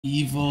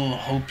Evil,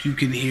 hope you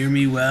can hear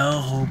me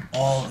well. Hope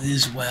all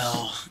is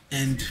well.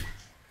 And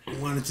I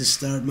wanted to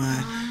start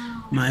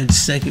my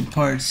second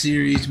part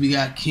series. We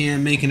got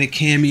Cam making a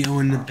cameo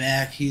in the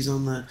back. He's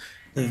on the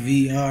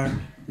VR,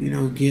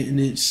 getting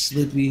it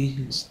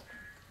slippy.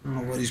 I don't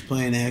know what he's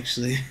playing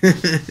actually.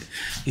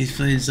 He's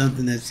playing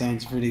something that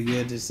sounds pretty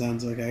good. It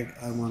sounds like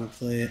I want to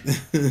play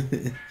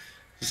it.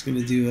 Just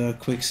gonna do a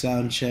quick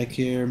sound check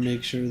here,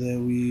 make sure that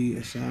we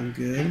sound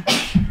good.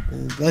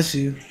 And bless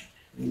you.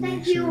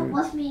 Thank you.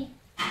 Bless me.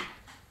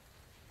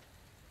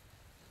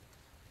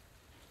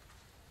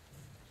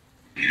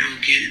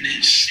 Getting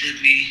it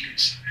slippy.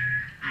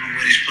 I don't know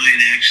what he's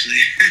playing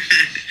actually.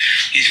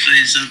 He's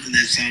playing something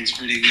that sounds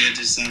pretty good.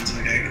 It sounds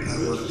like I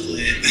want to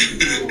play it.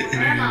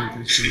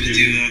 Just gonna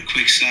do a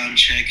quick sound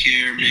check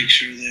here, make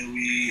sure that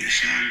we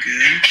sound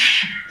good.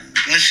 And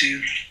bless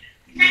you.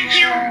 Thank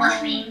you.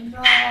 Bless me.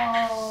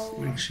 No.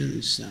 Make sure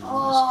this sound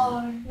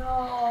is good.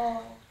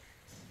 No.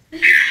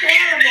 This is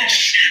terrible.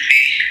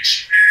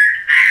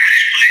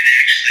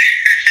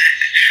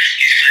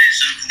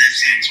 Something that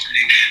sounds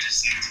pretty good. It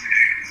sounds like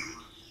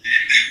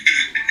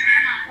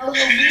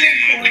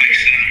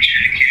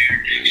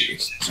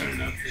let's turn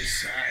up this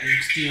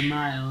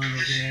HDMI a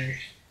little bit.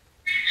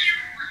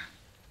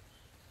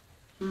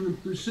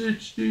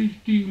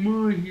 100%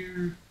 HDMI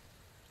here.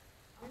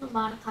 I'm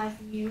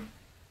monetizing you.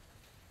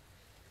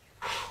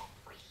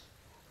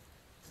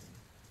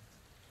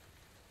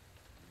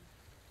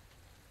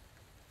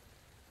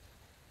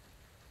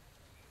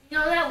 You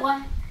know that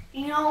one?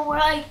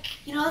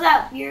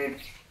 That weird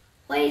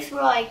place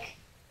where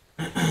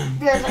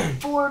there's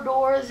 4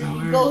 doors and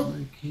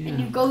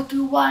you go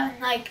through one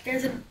and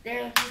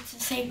it's the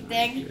same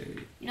thing. Okay.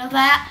 You know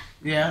that?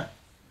 Yeah.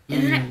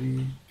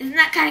 Isn't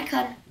that kind of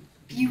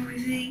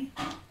confusing?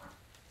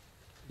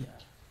 Yeah.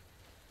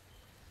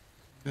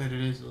 But it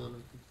is a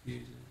little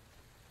confusing.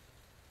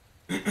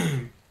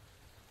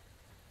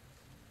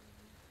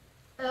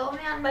 Let me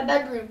out of my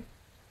bedroom.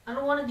 I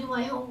don't want to do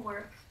my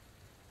homework.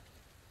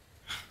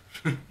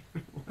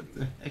 What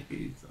the heck are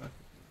you talking about?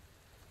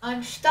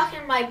 I'm stuck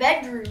in my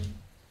bedroom.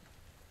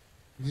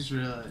 I just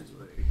realized,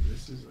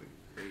 this is way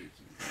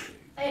too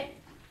big.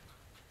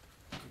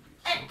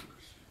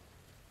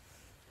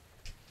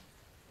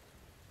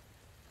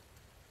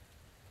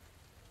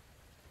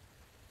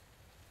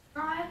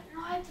 No, I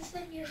have to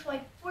sit here for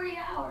 40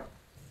 hours.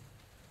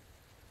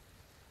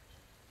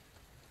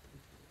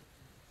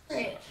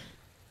 Great.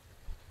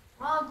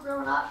 We're all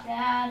grown up,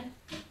 Dad.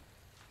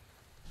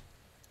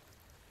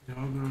 You're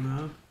all grown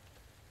up?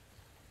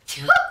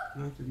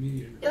 Not the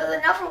media. It was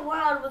enough of a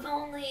world with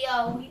only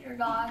wiener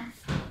dogs.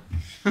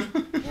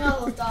 You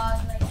know those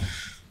dogs,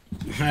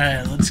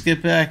 Alright, let's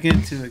get back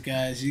into it,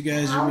 guys. You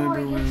guys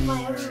remember when we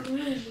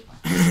were...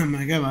 Oh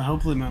my god,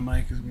 hopefully my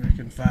mic is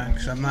working fine,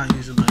 because I'm not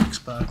using my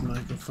Xbox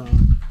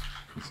microphone.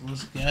 So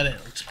let's get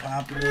it. Let's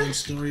pop it in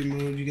story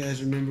mode. You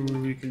guys remember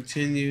where we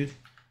continued?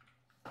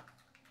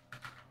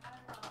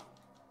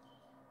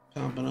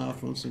 Popping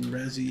off on some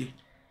Resi.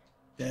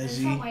 There's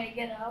some way to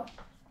get out.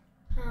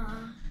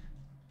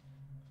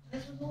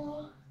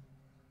 Visible.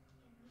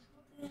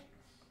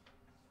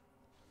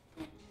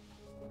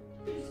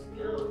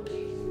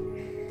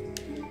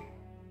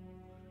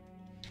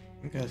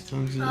 I got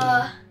tons of.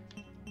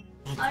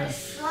 I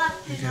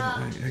slept in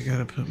I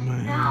gotta put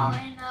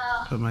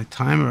my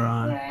timer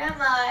on. Where am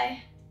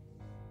I?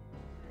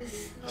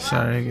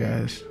 Sorry,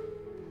 guys.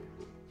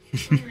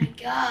 Oh my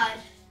god.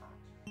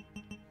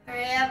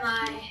 Where am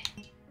I?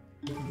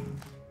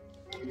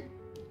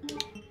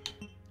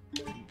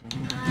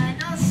 I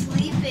know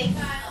sleeping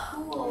is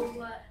cool,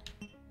 but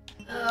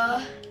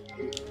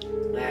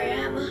where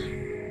am I?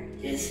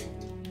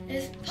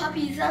 There's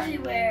puppies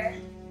everywhere.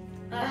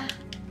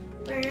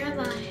 Where am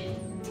I?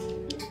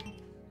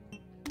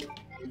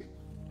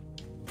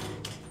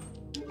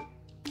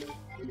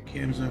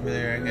 Cam's over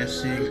there, I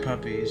guess, seeing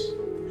puppies.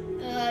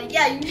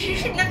 Yeah, you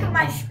should look at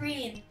my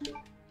screen.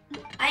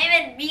 I am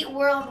in Meat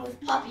World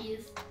with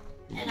puppies,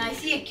 and I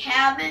see a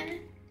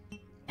cabin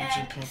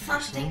and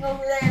something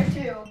over there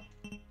too,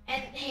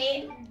 and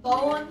hay,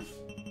 bones.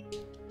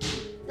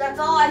 That's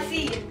all I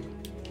see.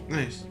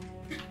 Nice.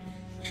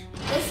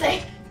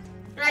 Listen,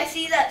 and I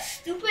see that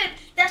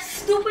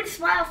stupid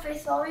smile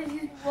face always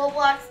using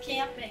Roblox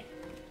camping.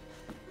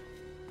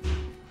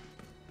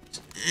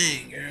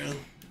 Dang, girl.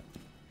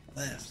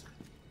 Left.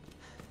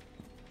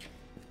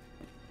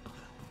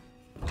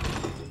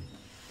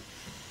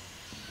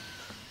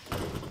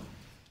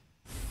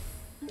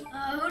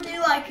 Who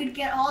knew I could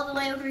get all the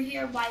way over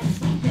here by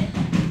sleeping?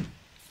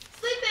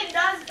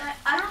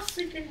 I know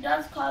sleeping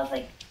does cause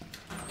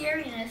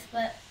scariness,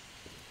 but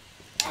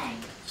dang.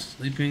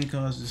 Sleeping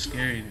causes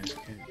scariness,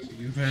 kids.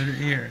 You've heard it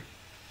here.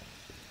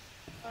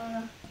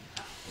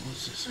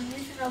 What's this? I'm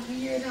using a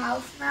weird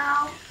house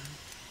now.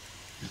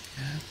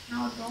 Okay.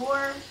 No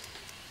door.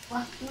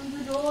 Walk through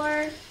the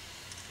door.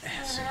 Where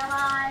am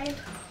I?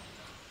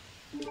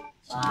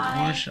 Some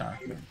more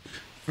shotgun.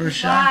 First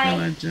shotgun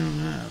I don't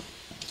have.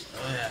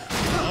 Oh yeah.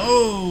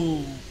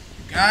 Oh,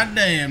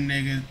 goddamn,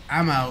 nigga.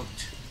 I'm out.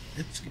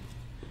 It's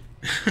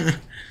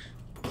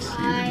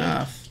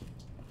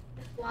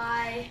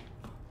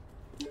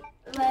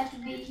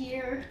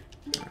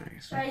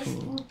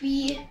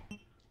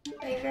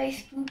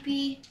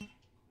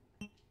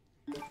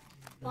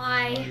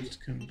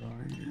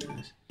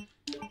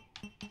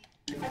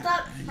I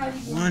thought probably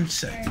one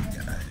second,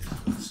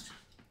 guys.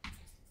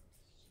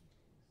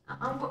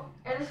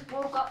 I just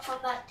woke up from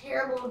that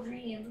terrible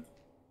dream.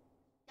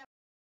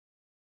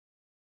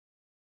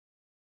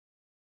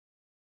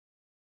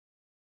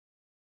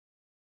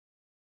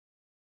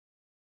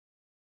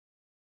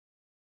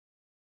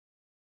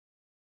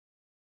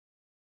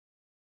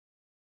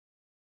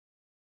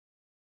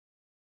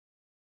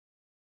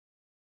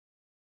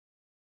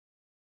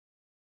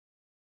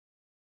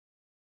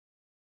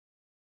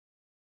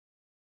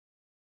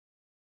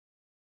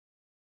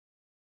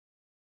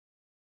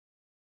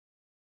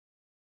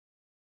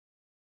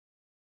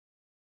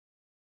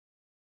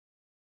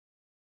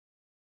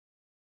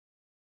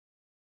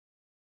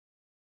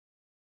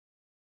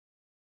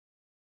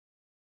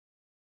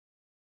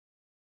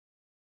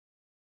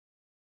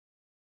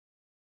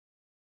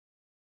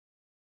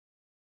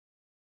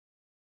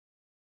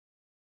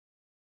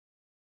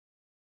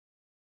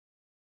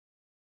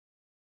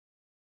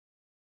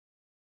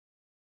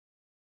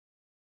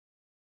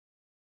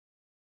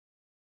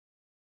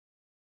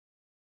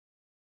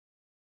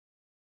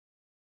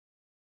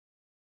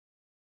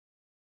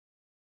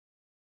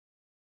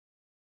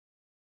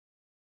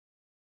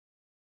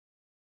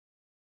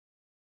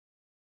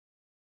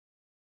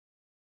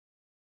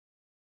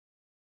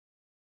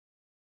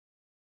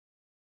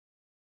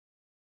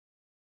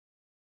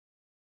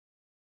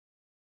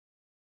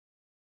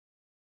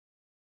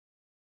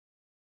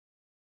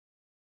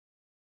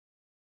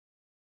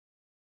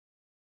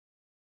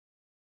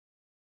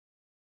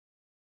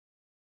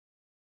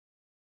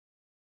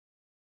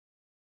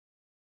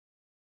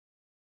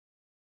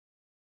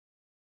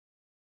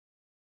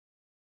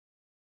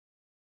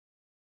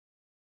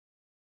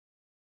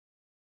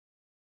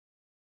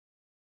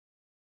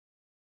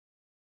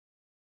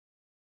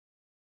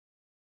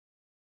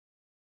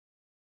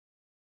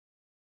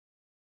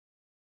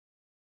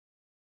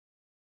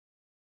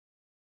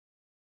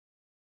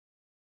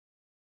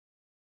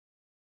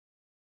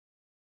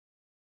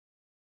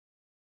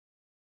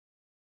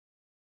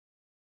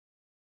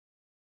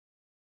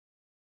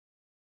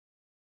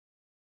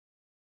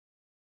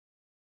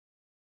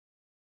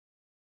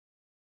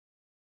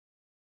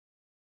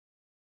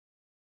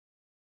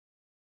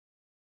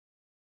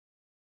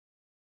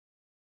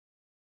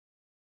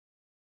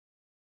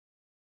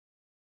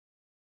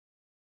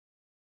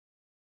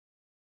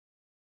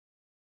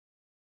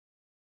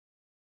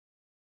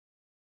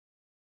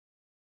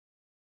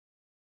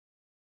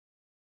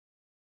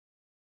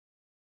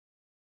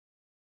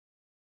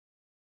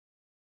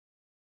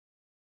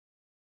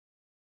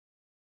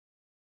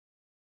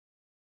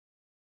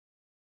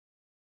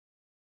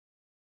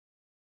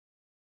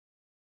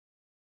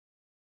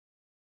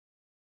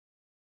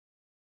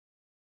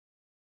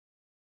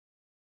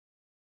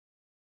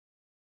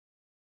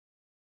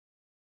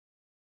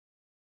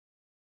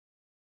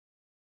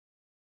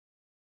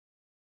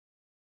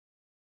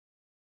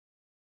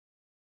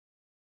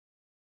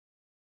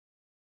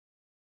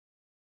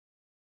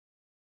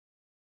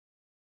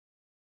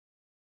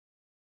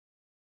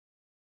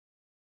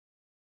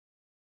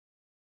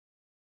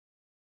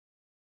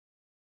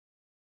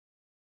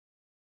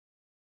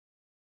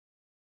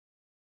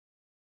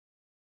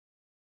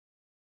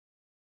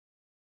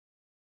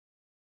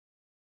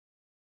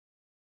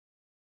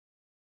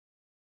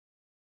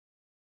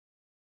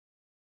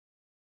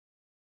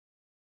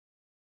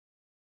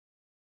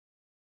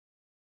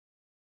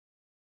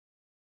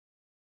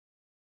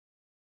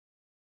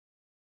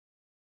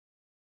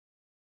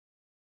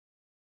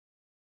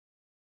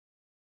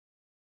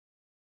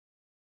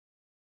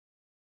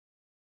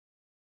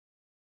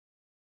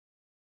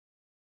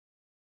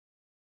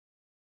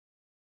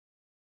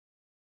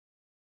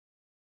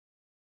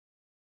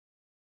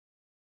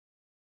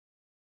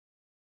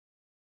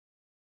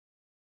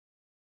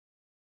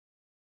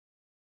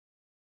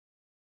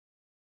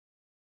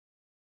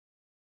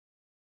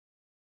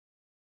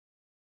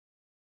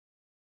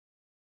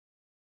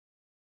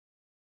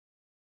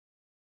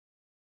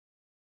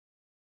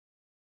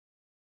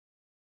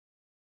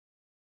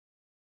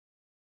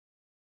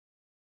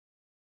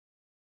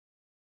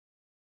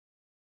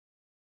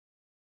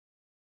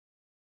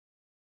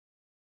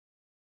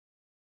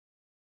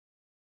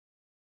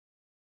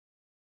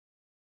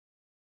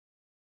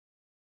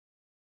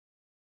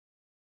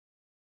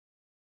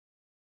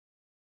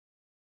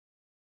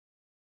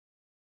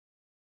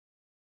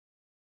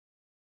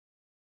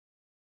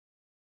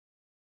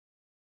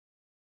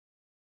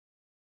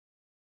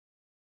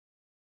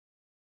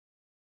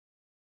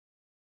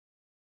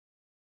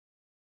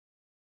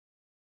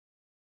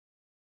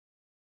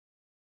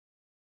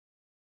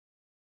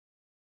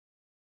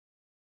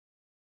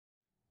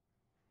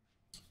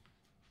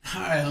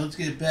 Alright, let's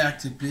get back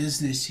to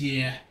business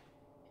here.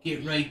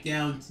 Get right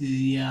down to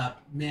the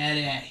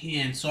matter at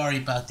hand. Sorry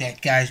about that,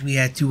 guys. We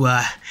had to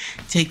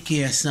take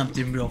care of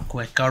something real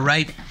quick,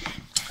 alright?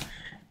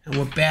 And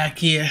we're back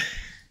here.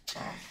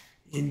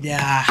 And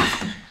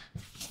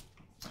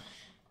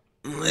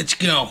let's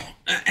go.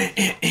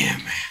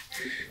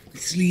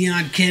 It's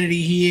Leon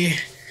Kennedy here.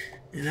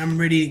 And I'm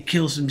ready to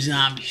kill some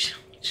zombies.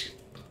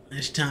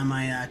 Last time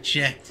I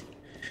checked.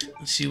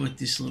 Let's see what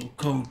this little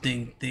code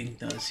thing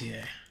does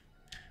here.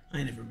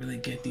 I never really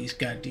get these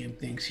goddamn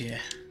things here.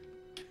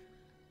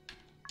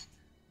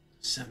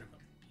 Son of a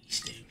bee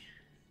sting.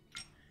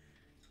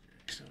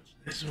 So it's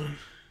this one.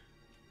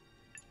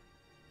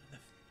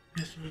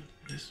 This one.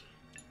 This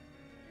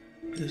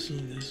one. This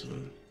one. This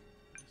one.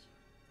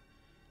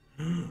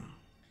 Oh.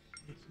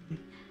 This one.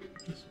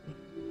 This one.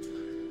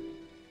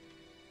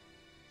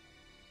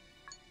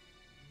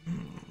 Oh,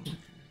 okay.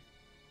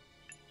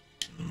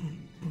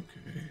 Oh,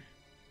 okay.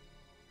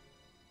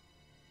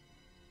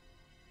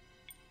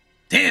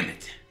 Damn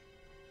it!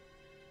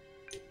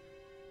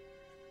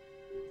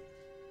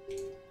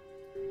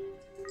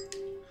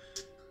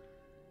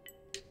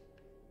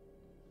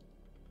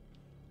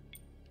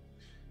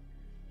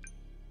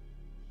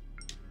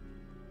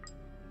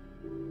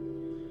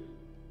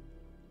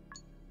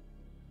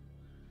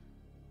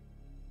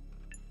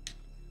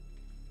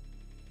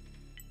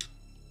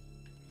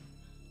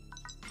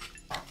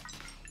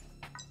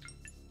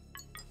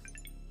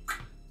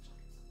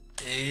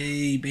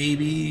 Hey,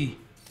 baby.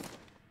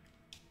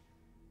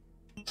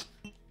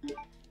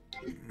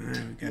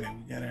 Alright, we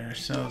got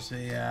ourselves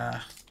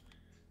a,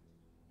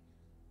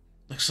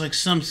 looks like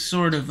some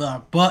sort of,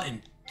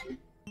 button.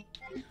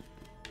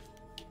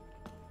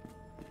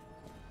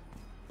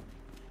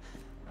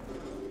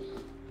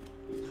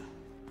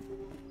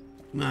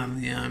 Come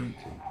on, Leon.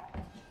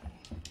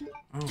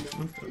 Oh,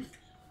 what the?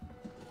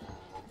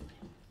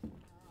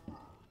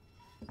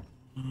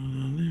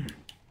 There.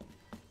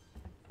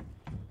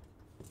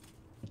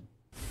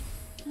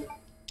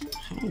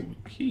 Oh,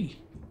 key.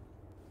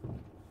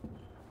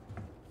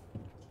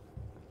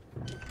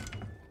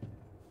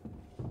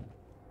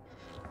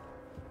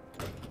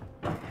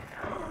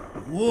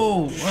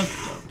 Whoa, what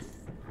the?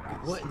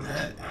 What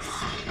that?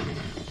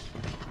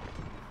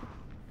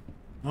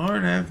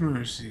 Lord have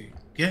mercy.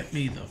 Get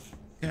me the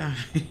God.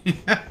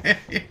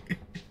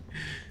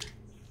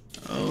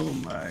 Oh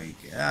my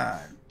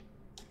God.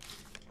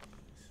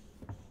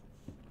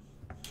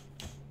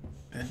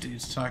 That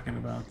dude's talking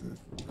about the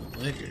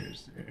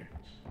liquors there.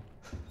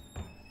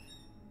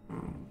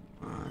 Oh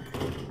my.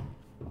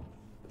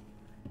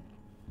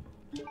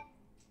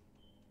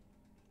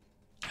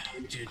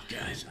 Dude,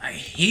 guys, I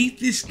hate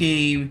this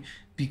game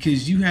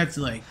because you have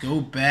to like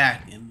go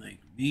back and like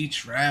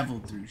re-travel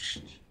through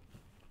shit.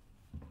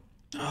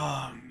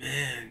 Oh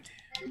man,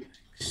 dude. Like,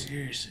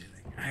 seriously,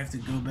 like I have to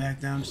go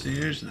back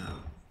downstairs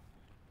now.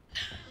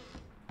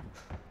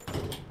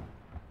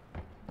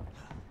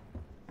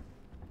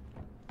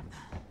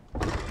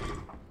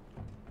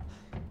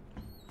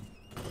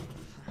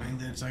 I think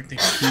that's like the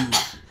key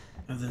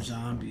of the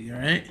zombie,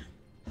 alright?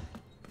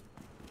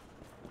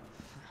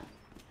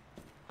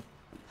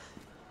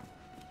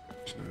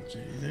 Not say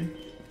anything.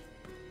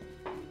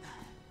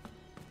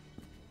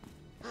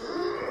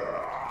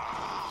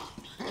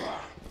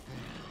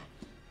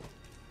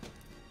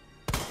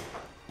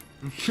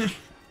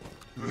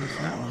 What's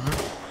that one, huh?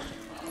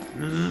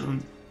 That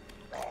one.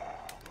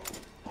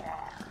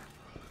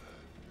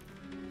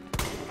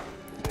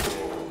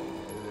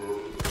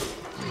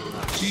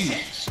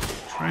 Jesus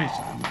Christ,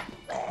 I'm an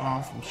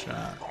awful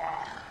shot.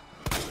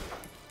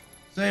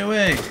 Stay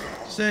away!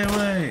 Stay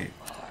away!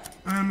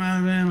 I'm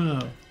out of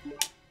ammo.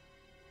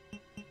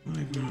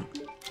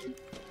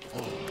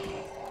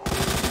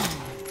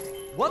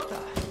 What the?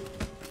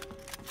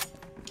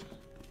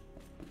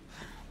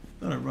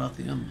 Thought I brought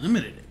the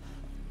unlimited.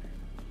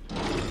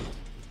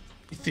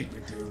 You think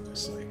we're doing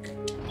this like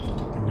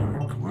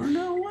hardcore?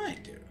 No way,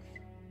 dude.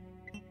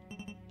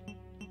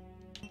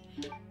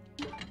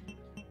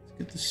 Let's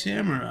get the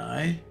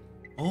samurai,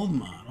 old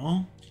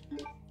model.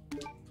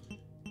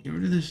 Get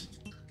rid of this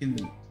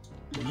fucking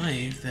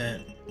knife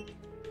that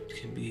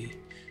can be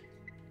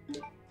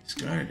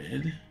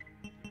discarded.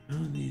 I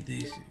don't need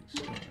these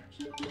things.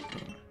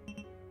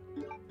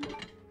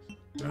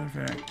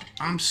 Perfect.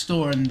 I'm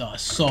storing the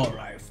assault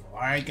rifle.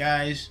 Alright,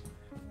 guys?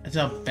 That's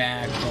how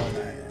bad I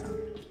am.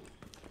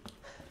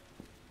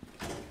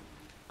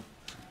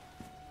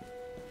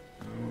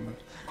 I don't want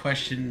to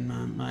question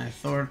my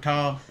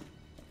authority.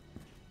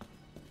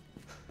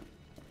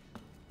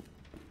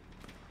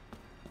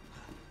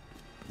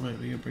 Wait,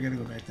 we gotta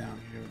go back down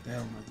here. What the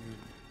hell am I doing?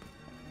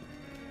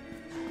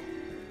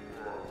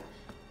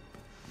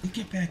 Can we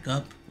get back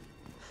up?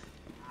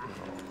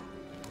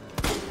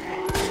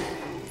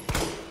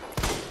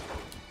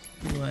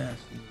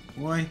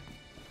 Boy.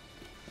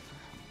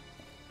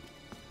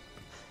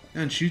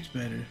 Gun shoots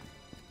better.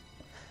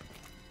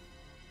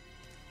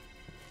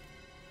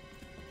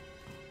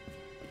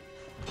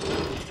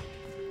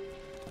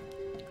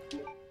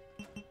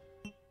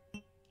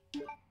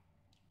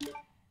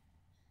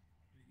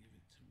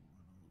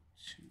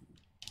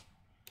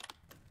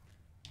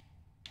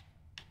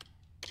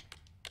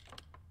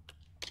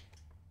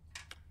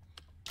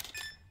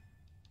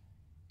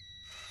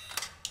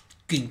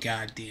 Fucking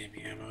goddamn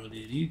ammo,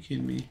 dude. Are you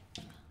kidding me?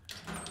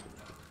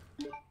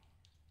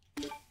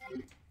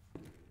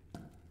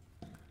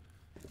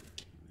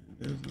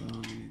 That's all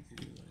I need to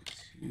do, like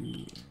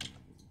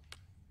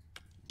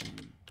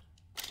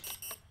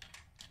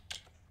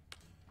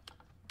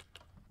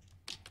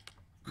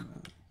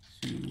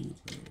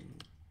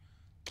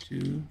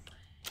 2,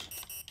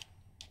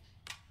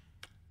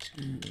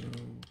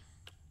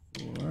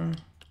 204.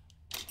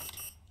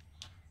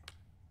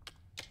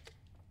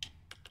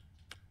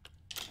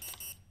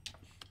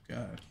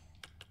 God.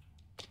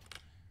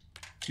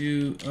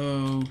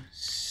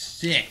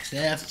 206.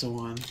 That's the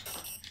one.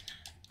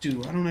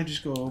 Dude, why don't I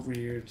just go over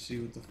here and see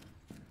what the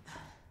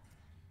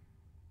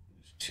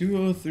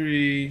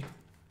 203,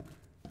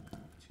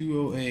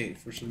 208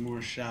 for some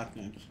more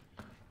shotgun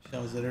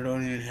shells that I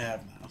don't even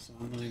have now, so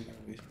I'm not even gonna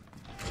waste it.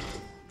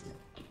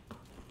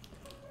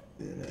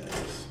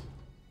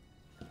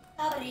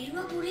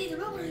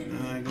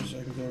 I guess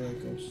I can go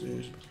like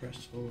upstairs and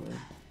press forward.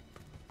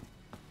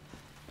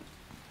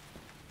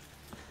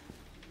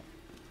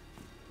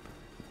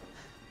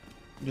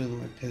 I'm doing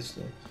my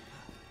pistol.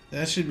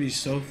 That should be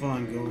so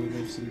fun going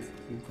against some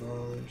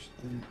crawlers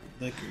and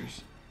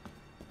lickers.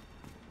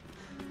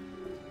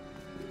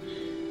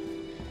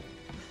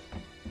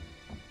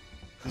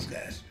 Those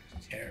guys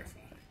are terrifying.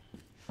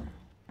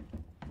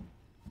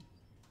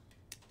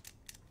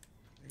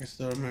 I can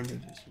still remember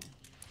this one.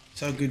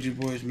 That's how good your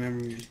boy's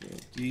memory is, bro.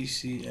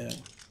 DCL.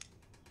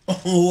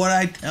 Oh, what'd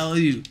I tell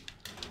you?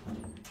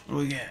 What do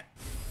we got?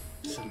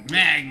 Some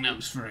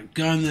magnums for a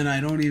gun that I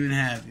don't even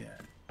have yet.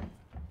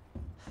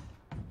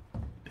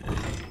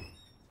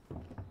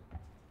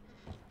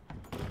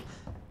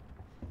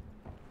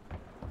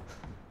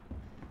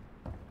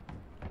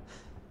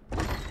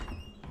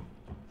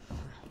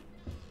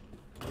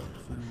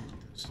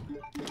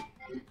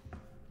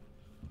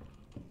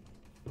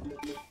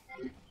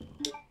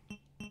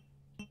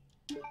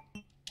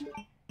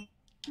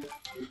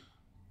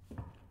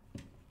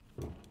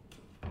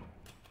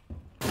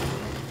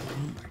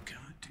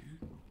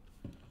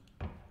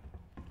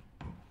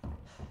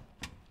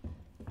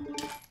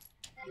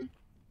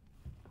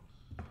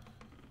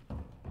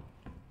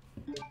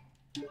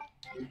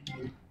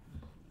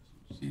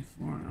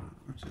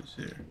 What's this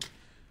here?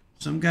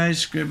 Some guy's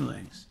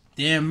scribblings.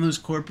 Damn those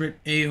corporate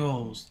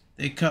a-holes.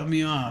 They cut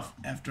me off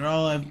after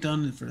all I've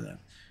done for them.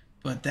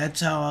 But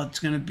that's how it's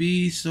gonna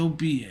be, so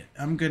be it.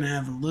 I'm gonna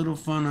have a little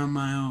fun on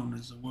my own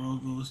as the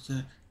world goes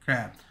to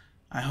crap.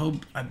 I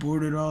hope I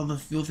boarded all the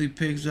filthy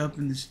pigs up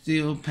in the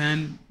steel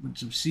pen with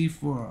some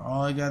C4.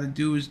 All I gotta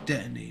do is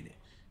detonate it.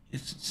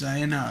 It's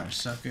sayonara,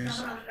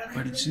 suckers.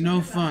 But it's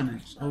no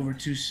fun. It's over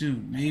too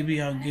soon.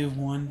 Maybe I'll give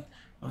one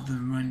of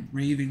the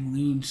raving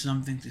loons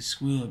something to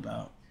squeal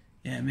about.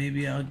 Yeah,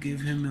 maybe I'll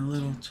give him a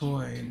little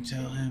toy and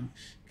tell him,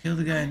 kill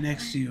the guy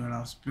next to you and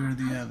I'll spare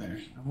the other.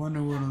 I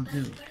wonder what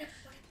he'll do.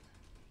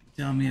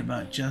 Tell me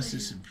about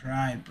justice and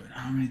pride, but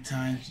how many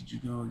times did you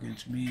go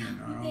against me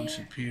and our own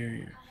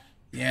superior?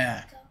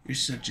 Yeah, you're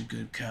such a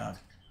good cop.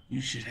 You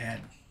should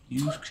have,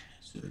 you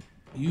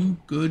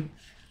good,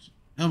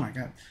 oh my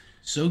god,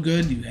 so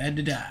good you had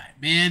to die.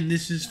 Man,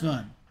 this is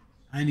fun.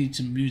 I need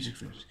some music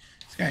for this.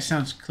 This guy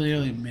sounds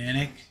clearly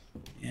manic,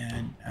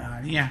 and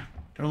yeah,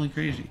 totally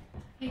crazy.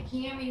 Hey,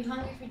 Cam, are you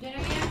hungry for dinner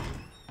yet?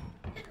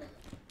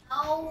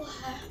 No.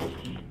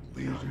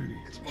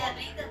 It's Yeah, I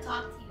need to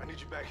talk to you. I need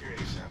you back here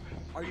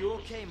ASAP. Are you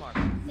okay, Mark?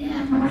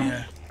 Yeah.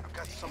 Yeah. I've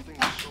got something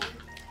to show you.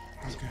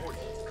 It's Okay.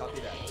 important. Copy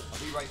that. I'll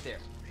be right there.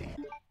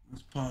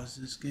 Let's pause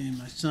this game.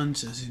 My son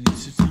says he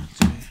needs to talk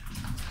to me.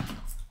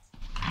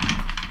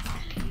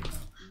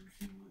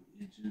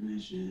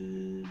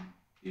 Intermission.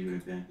 Be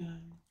right back, guys.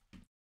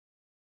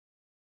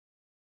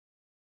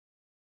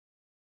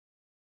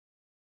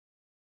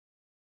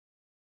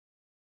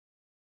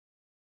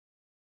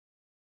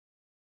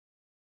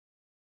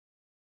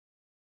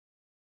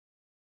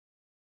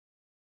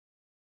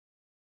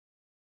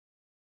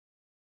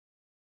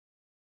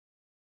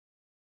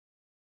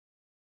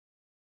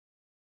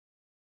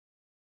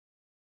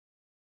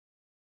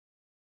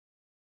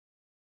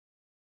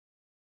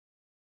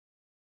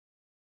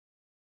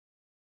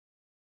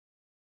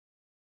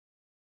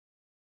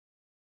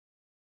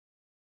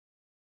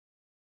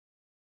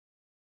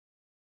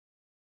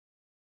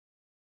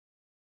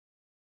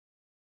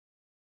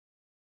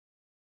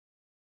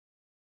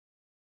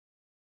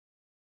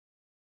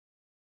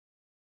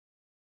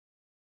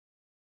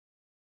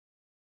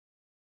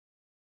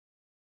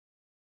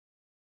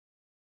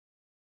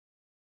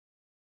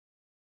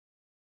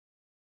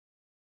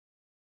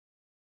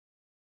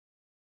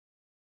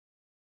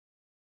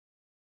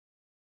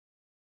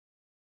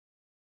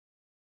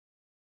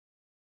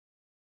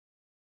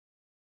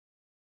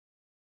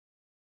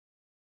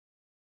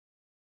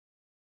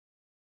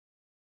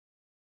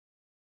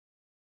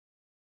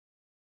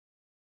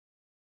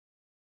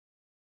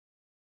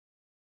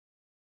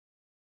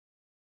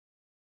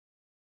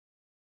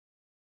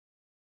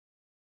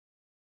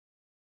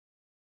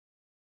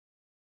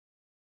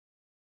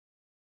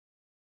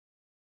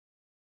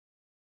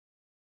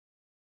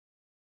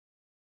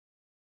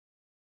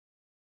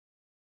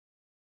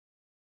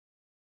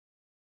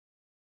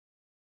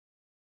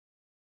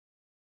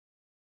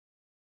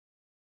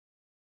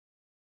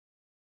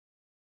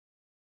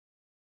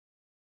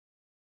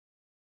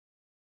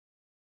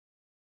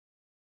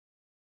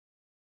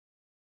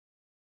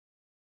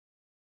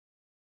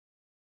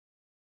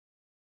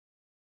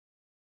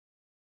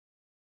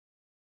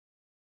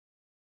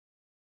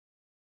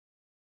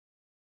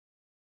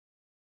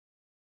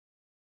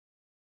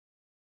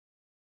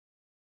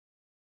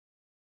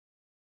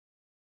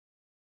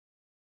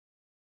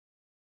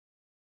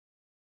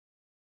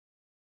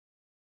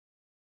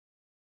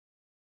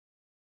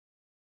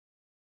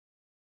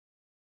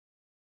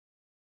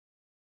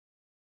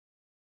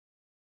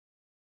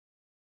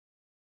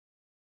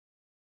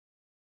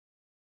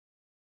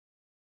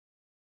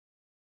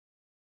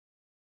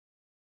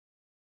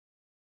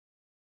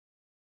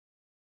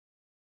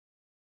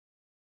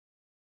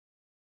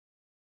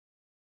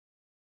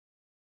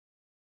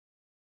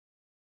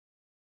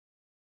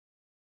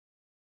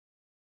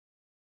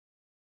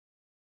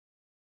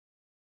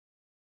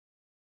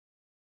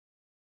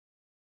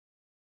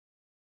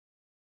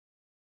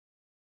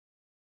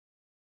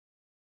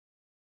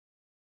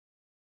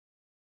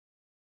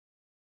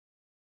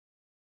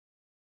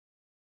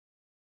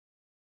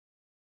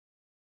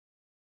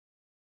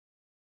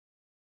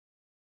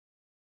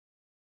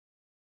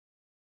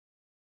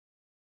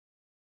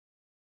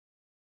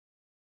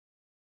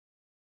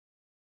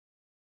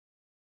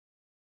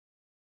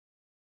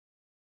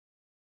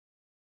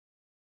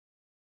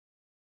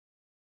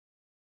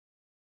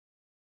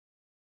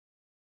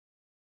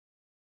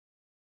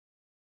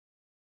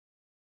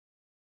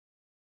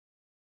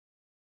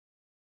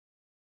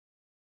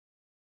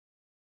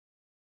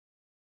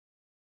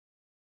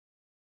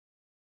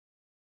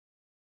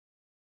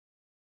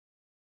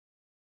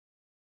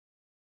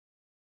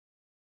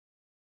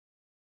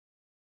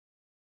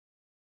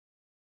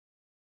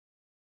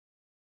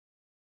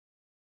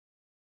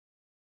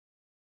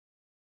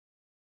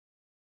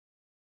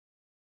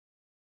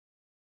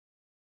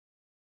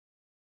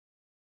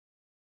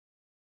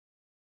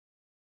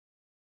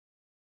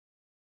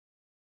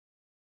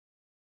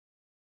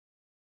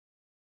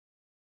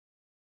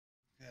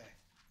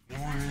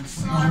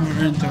 No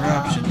more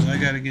interruptions. I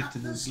gotta get to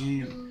this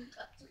game.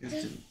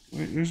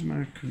 Where's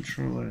my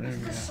controller? There we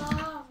go.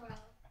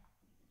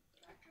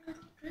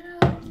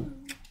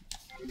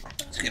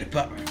 Let's get it,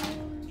 pup.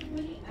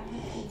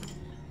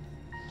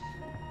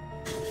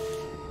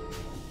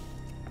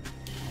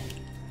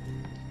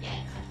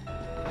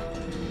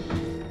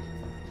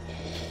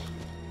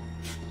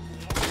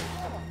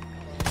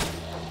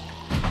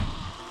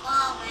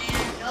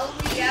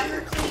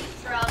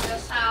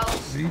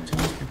 What are you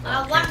talking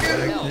about? I wonder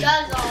who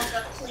does all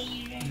the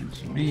cleaning.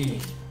 It's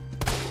me.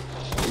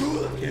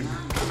 Okay,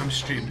 I'm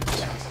streaming.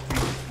 So come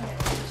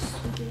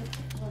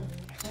on.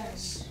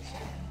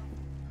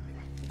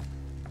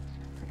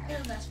 You're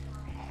the best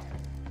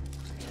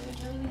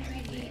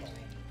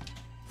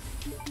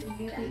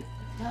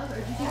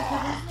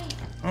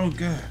Oh,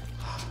 good.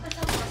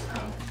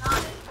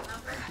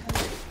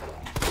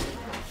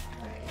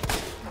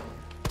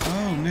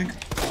 Oh, Nick,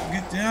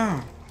 get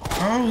down.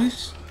 Oh,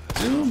 he's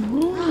still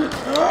moving.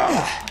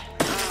 Oh.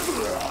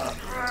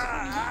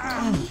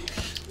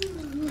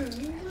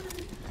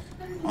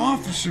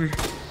 Officer,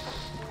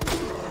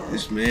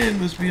 this man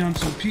must be on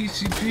some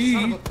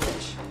PCP,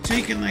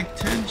 taking like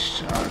 10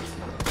 shots.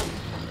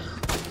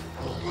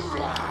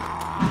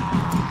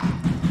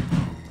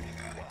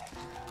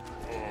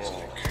 It's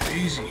like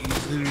crazy.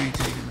 He's literally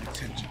taking like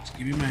 10 shots.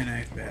 Give me my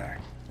knife back.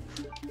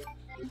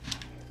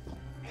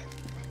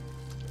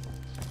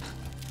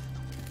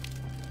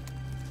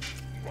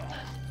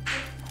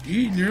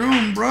 Eating your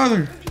own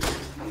brother.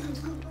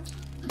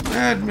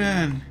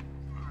 Madman.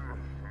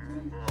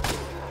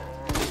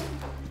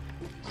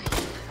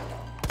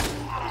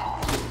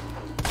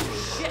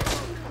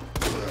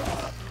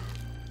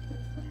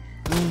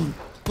 Pulling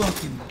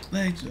fucking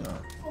legs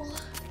off.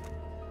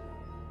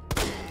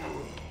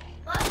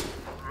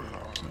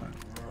 Sorry.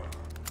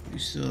 You're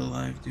still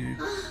alive, dude.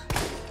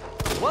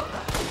 What the?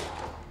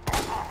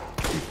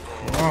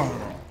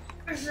 Oh.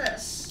 What's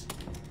this?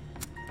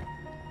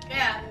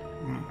 Yeah.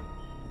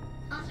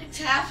 Nothing's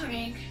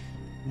happening.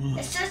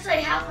 It says I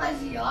have my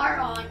VR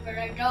on, but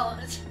I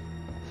don't.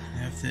 I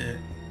have to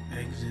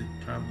exit,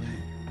 probably.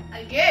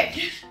 I did.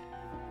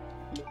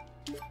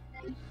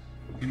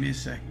 Give me a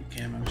second,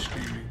 Cam. I'm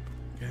streaming.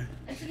 Okay.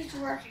 I think it's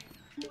working.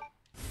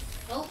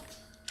 Nope.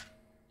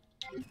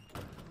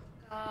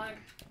 God.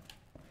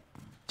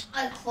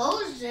 I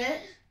closed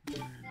it.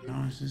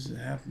 No, it's just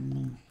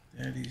happening.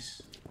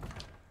 Daddy's.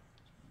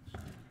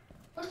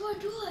 What do I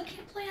do? I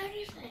can't play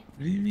anything.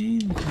 What do you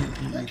mean? You can't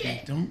play Look anything?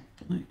 it. Don't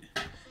play.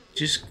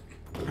 Just.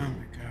 Oh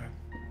my god.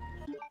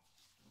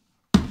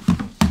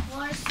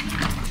 Want to see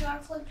the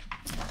chocolate?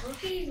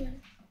 Look at you.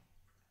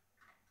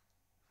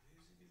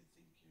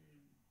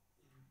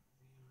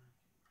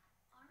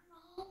 I don't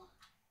know.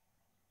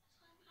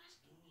 That's why I'm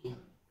asking you.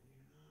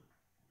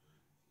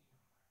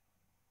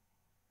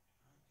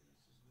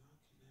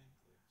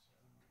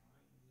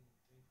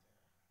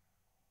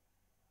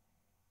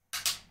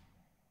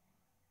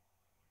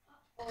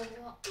 Oh,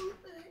 well.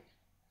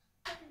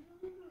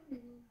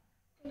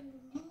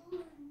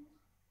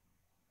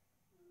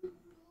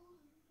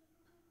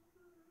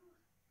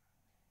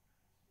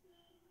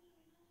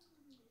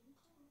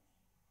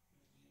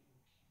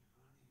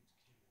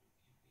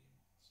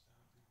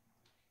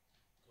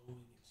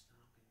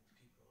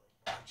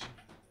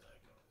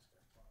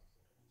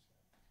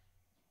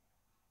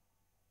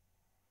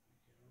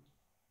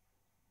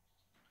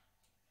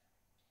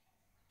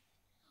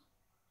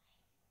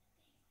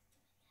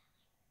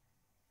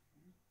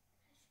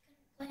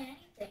 Play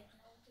anything.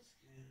 I'll just...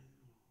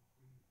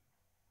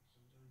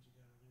 Sometimes you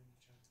gotta learn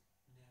to try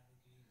to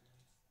navigate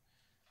life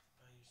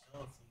by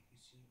yourself. Like you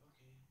see,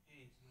 okay,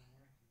 hey, it's not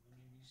working. Let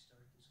me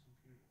restart this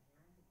computer.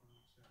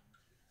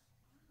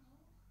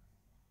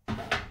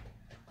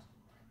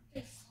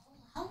 They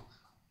fall out.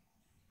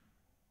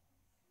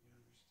 You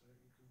gotta restart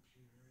your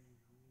computer.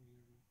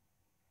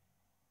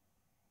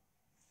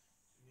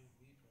 You have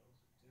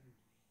meatballs at dinner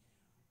to eat.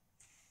 You ready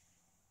to eat?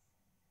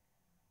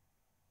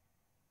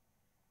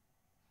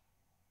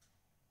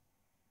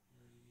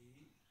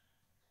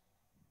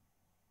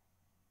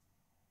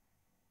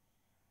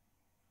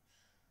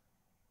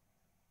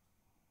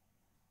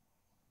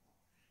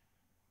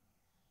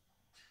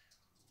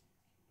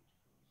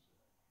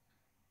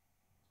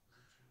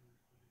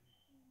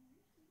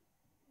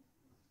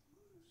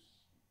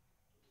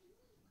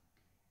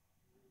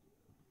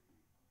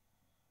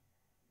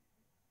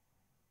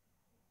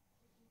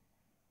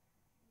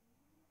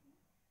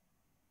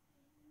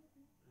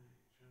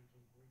 Trying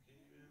to play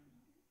Brookhaven?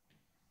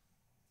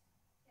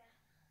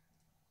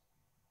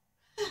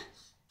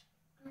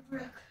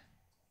 Rook.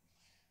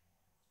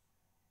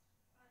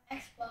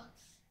 Xbox.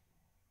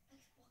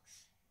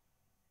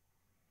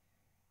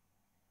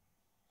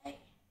 Hey.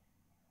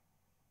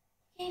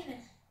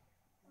 Kevin.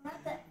 I'm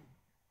not that.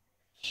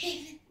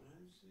 Kevin. Why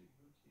did you say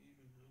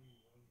Brookhaven? How do you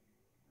love you?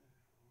 What the hell?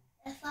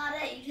 That's not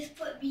it. You just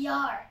put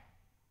VR.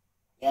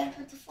 You gotta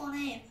put the full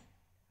name.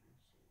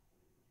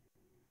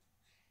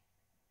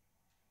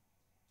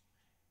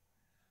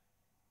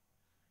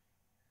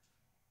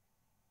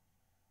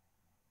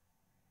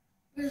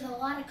 There's a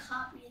lot of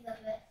copies of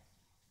it.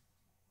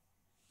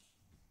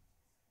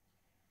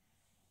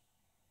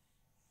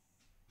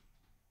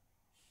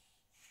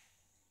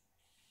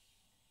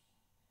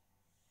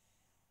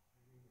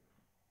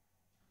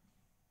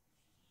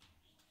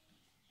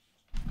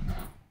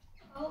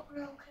 Oh,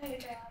 we're okay,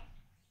 Dad.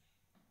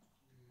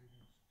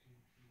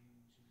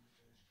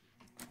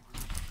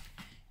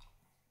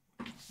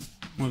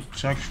 Well,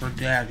 sucks for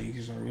Daddy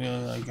because I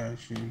really like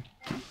ice cream.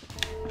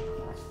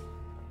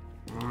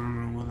 I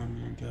don't know what I'm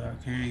gonna do. I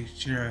can't eat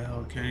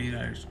cereal. I can't eat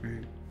ice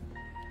cream.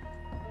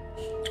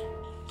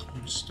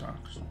 It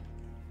sucks.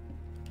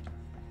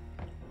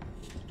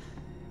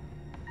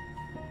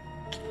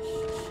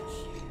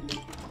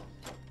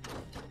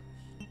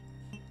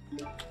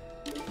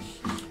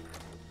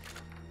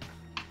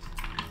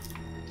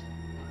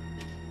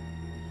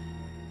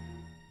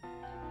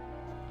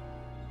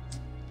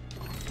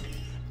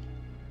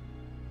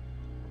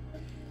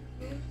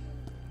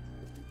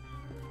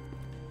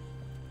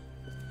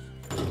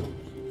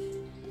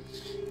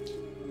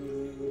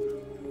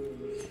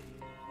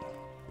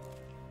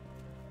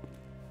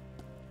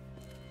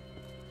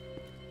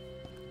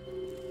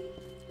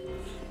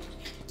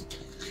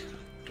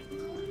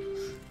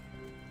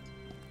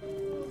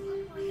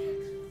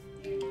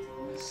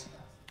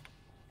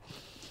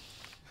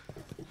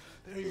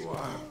 There you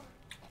are.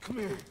 Come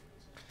here.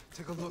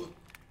 Take a look.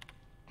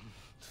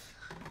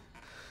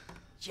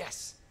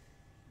 Yes.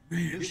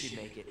 Man, Knew she'd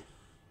make it.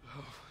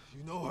 Oh,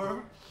 you know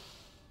her?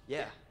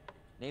 Yeah.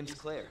 Name's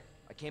Claire.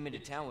 I came into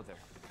town with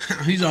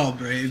her. he's all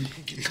brave.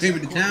 Came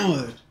into town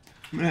with us.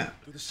 Yeah.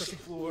 To the second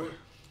floor.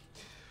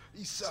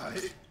 East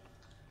side.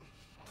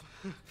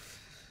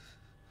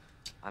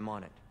 I'm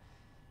on it.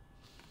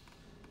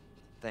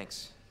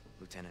 Thanks,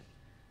 Lieutenant.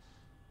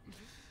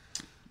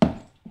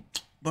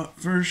 But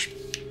first,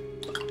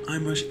 I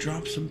must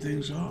drop some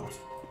things off.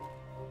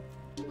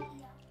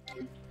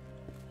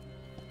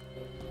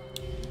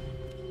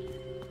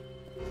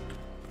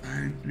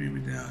 Iron 3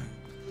 medallion.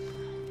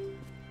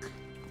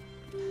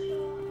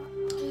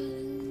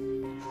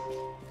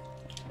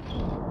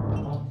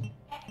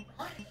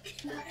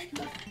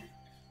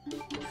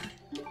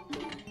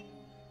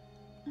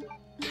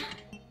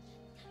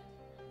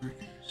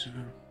 Okay, so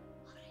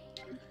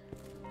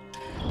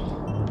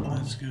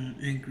let's go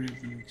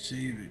encrypt and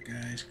save it,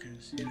 guys,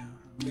 because you know how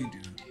we do.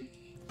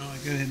 Oh, I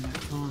gotta hit my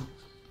phone.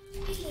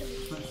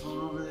 My phone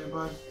over there,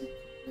 bud.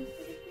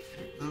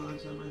 No,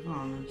 that's not my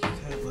phone. That's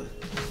a tablet.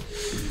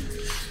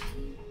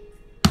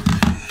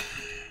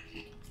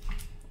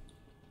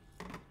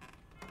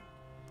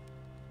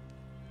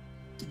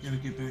 I gotta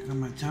get back on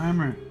my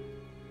timer.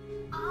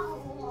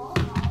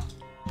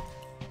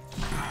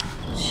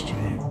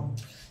 Stream.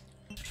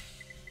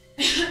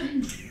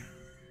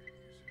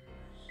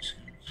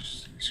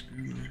 Just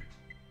screw it.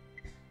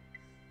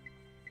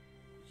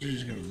 We're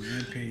just gonna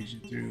rampage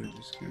it through it.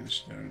 Just gonna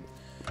start.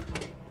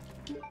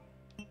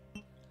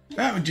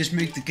 That would just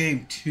make the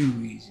game too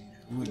easy,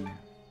 wouldn't it?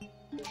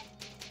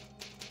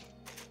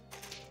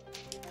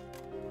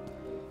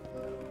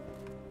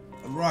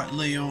 Right,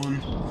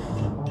 Leon.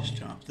 Just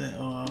chop that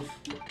off.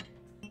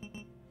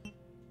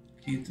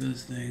 Keep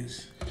those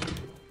things.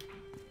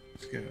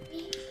 Let's go.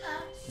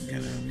 We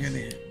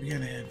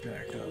gotta head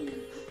back up.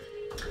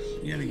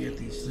 We gotta get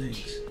these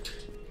things.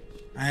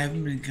 I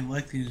haven't been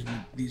collecting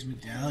these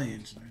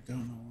medallions, and I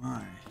don't know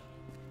why.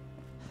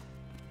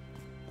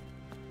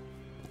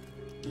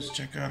 Let's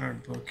check out our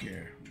book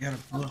here. We got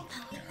a book,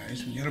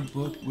 guys. We got a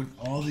book with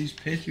all these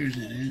pictures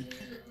in it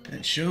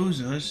that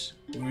shows us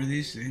where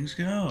these things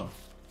go.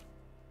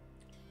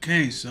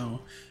 Okay,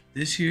 so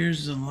this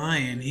here's the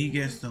lion. He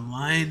gets the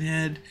lion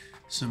head,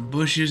 some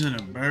bushes, and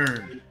a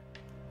bird.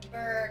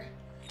 Bird.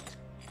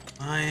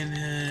 Lion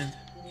head.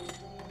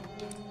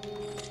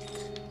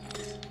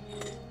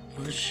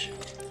 Bush.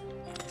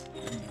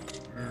 And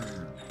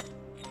bird.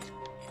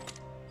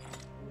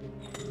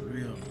 A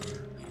real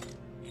bird.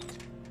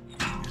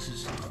 This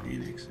is the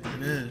phoenix. There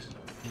it is.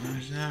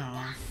 There's that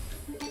one.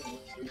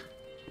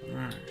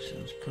 Alright, so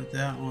let's put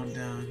that one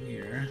down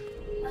here.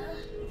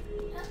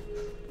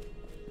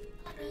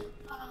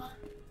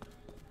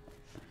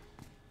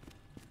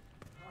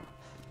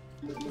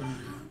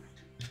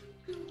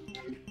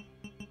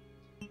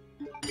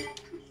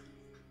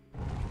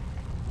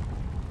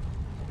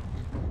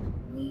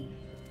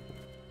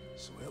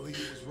 So Elliot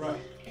was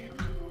right.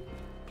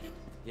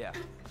 Yeah,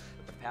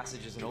 but the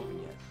passage isn't open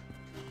yet.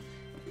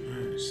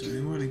 Alright, so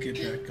we want to get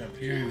back up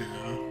here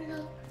now.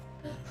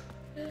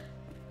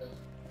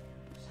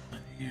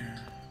 Not here.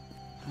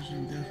 There's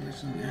definitely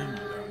some ammo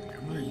down here.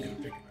 I'm not even gonna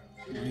pick it up.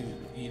 I'm not even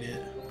gonna eat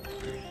it.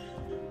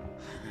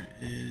 There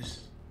it is.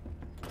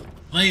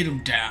 Laid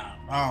him down.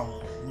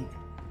 Oh, look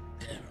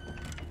at that.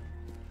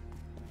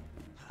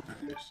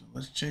 Alright, so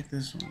let's check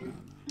this one out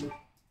now.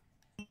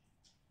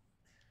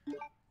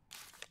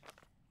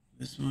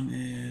 This one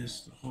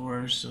is the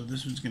horse, so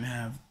this one's gonna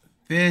have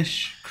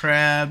fish,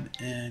 crab,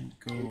 and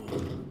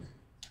gold.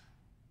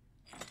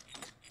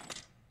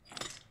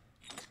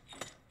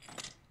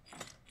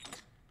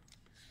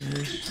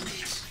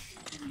 Fish,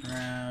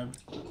 crab,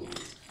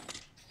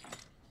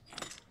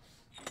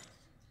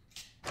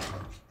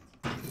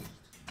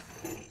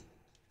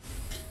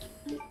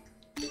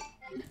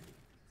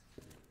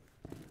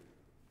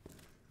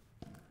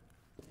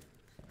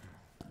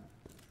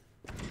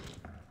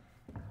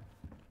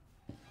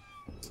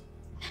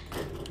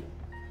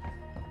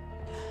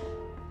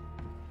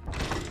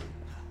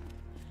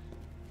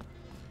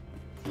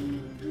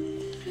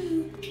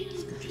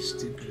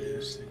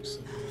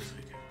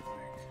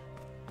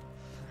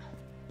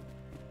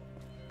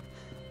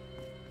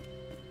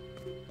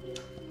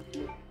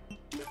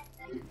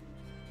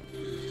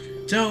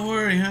 Don't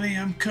worry, honey.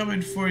 I'm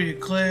coming for you,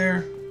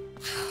 Claire.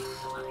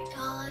 Oh my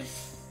god.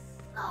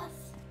 Sus.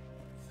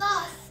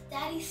 Sus.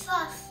 Daddy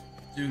sus.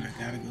 Dude, I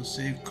gotta go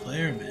save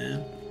Claire,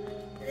 man.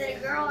 Is it a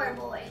girl or a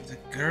boy? It's a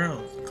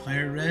girl.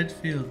 Claire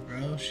Redfield,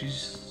 bro.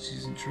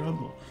 She's in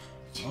trouble.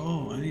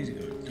 Oh, I need to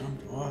go dump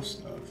off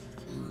stuff.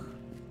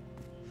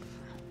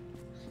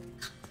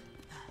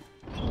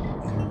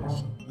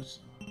 What's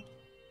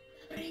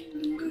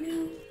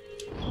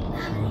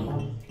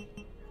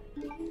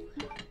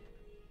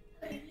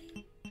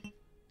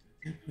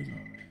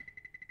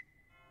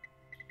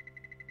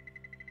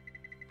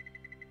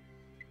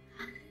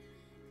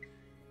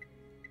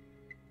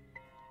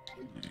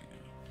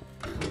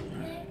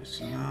Alright,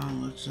 so now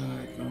let's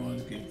go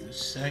and get the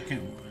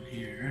second one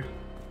here.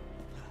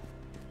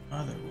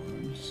 Other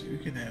ones. So we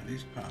could have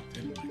these popped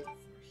in like the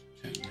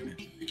first 10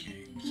 minutes of the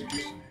game,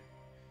 seriously.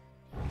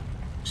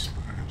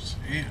 Smart,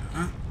 yeah.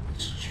 Now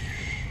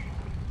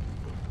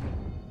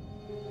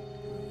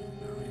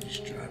we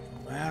just dropped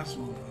the last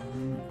one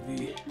on.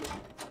 We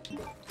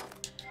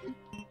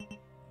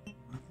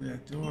lock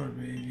that door,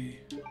 baby.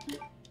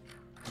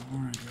 Don't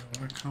worry, girl,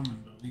 we're coming,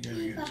 but we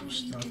gotta get some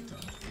stuff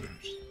done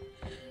first.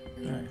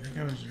 Alright, I think I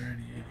was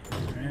ready,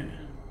 right?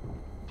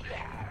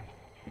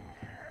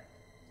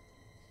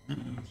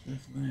 It's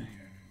definitely in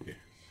here.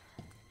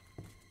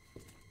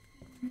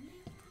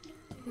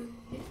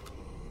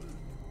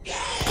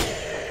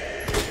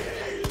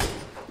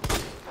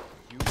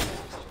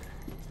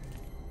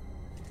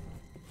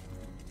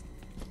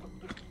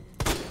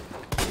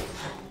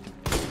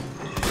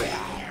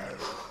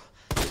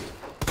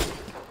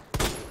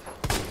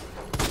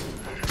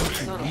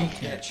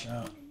 Catch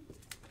up.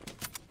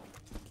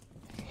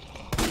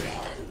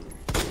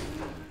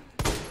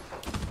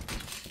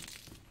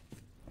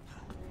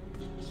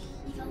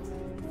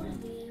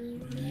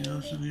 Anything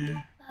else in here?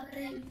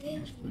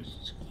 This place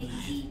is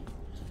clean.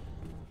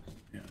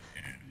 Yeah,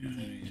 you don't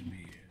need to be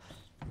here.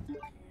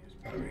 It's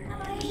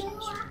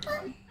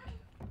probably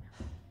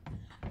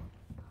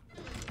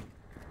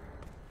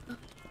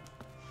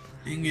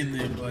hang in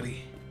there, buddy.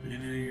 I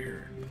know you're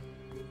hurt.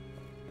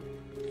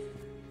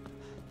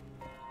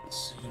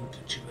 Soon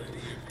put you out of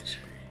your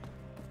misery.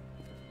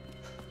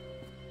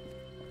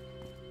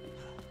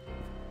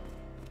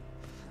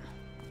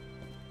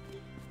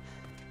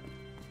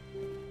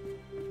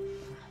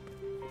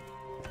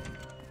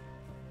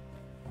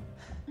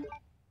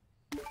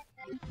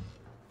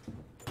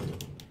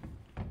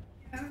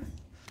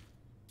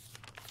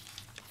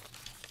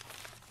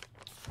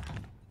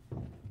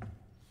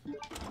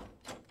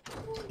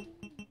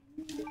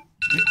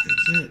 I think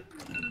that's it.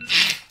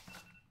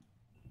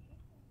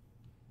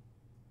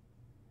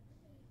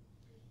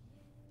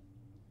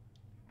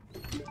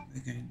 I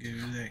think I can get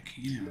rid of that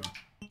key now.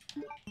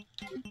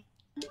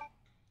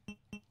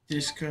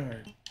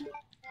 Discard.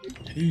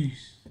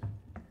 Peace.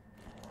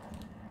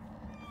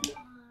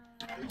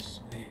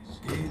 Sweet.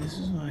 See, this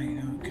is why you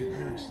don't get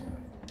rid of stuff.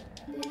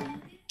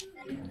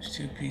 There's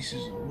 2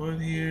 pieces of wood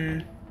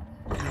here.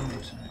 Come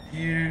inside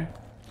here.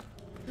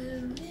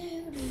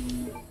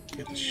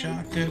 Get the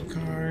shotgun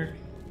card.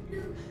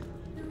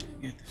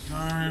 Get the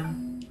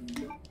arm.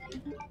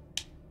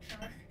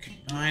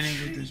 Combine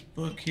it with this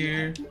book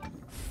here.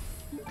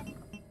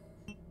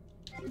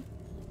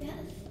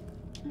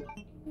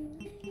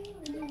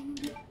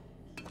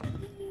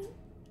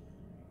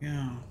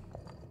 Yeah.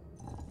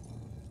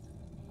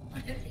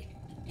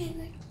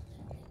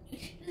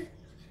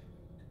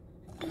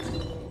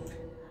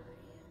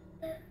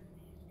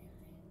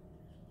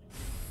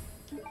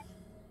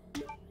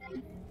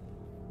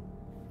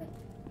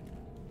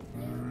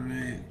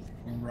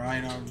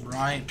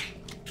 Alright.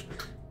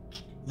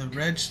 The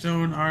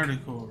Redstone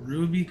article.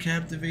 Ruby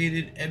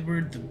captivated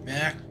Edward the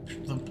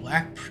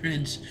Black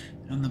Prince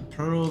and the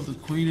Pearl of the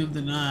Queen of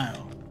the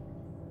Nile.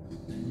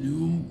 The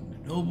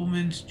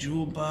nobleman's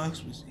jewel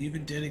box was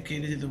even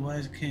dedicated to the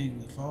wise king.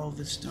 The fall of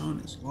the stone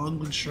has long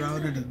been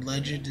shrouded in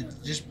legend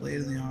and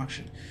displayed in the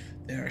auction.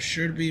 There are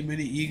sure to be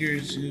many eager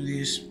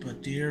enthusiasts,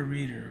 but dear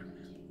reader,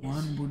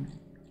 one would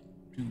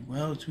do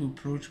well to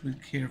approach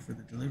with care, for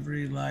the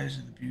delivery lies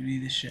in the beauty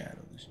of the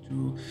shadow. This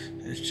jewel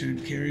has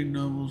turned caring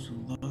nobles who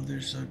love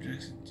their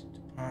subjects into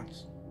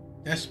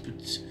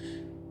despots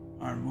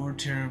are more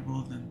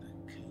terrible than the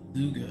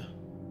Kaluga,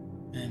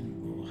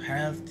 and will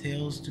have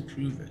tales to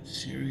prove it.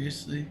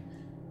 Seriously,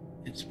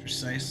 it's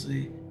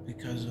precisely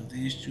because of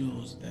these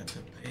jewels that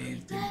the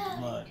bathed in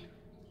blood,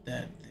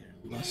 that their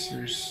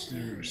lustrous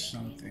stirs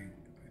something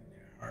in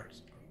their hearts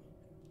of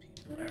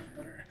people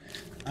everywhere.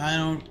 I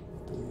don't.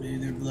 Maybe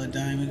they're blood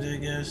diamonds, I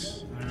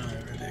guess. I don't know, I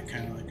read that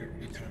kind of like a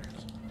retard.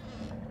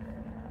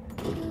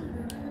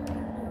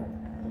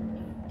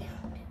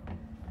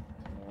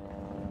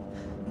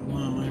 Come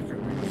on,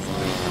 microwave.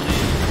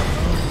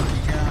 Oh my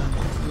god, I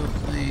flew a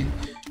plane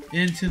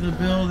into the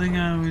building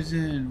I was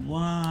in.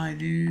 Why,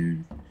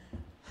 dude?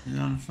 Is it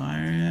on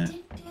fire yet?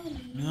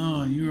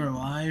 No, you are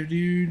alive,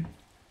 dude?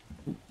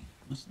 Oh,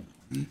 must not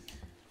be.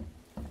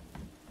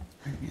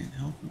 I can't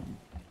help him.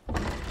 I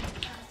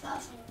saw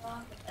something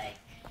wrong with like.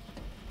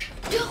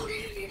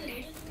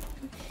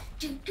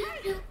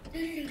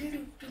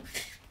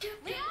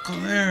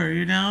 Claire, are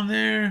you down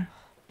there?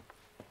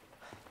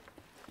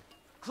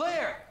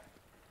 Claire!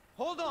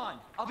 Hold on!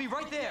 I'll be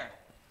right there!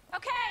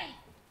 Okay.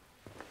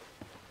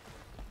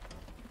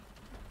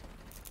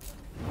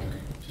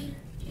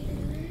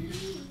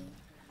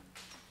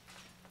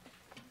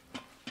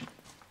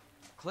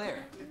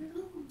 Claire!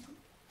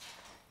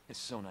 It's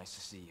so nice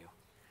to see you.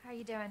 How are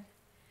you doing?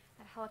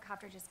 That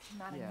helicopter just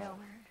came out of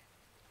nowhere.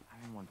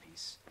 I'm in one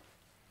piece.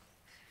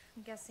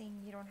 I'm guessing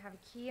you don't have a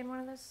key in one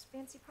of those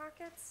fancy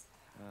pockets?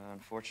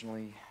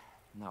 Unfortunately,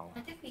 no.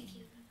 I think we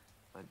can.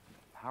 But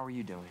how are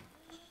you doing?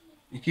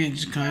 You can't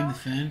just climb the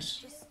fence.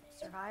 Just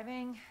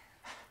surviving?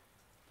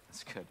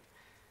 That's good.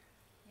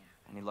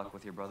 Yeah. Any luck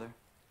with your brother?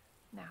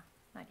 No,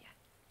 not yet.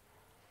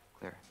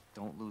 Claire,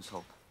 don't lose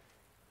hope.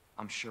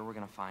 I'm sure we're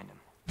gonna find him.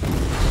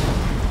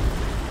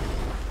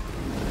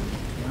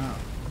 Wow.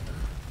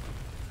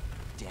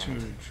 Damn Tour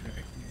it.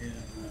 track, yeah.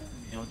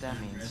 You know what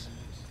that means?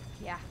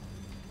 Yeah.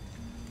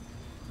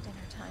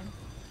 Dinner time.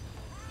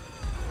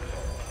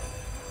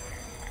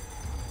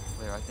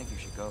 Claire, I think you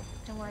should go.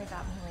 Don't worry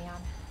about me,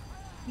 Leon.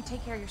 You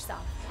take care of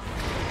yourself.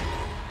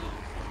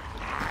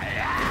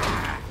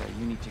 Claire,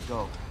 you need to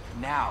go.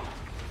 Now!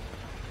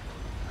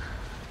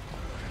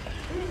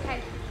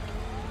 Okay,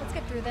 let's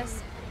get through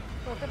this.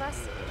 Both of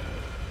us.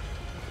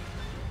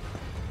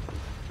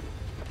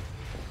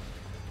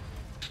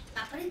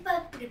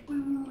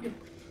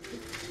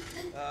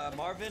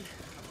 Marvin,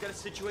 I've got a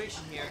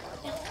situation here.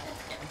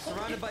 I'm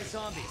surrounded by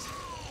zombies.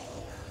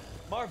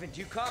 Marvin, do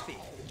you copy?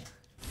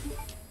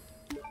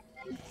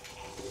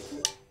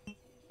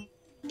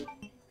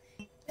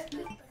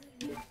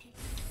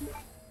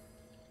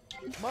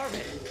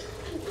 Marvin!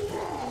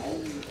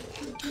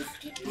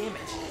 Damn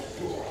it.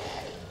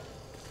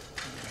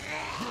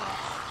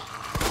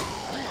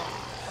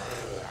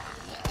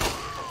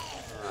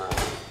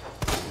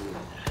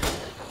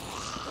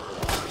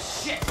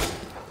 Shit!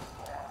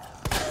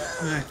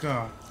 Back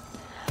off.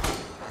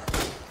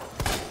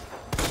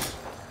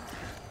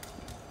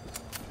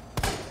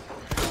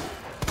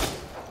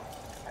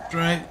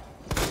 Right.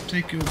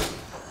 Take your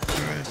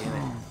drive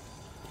home.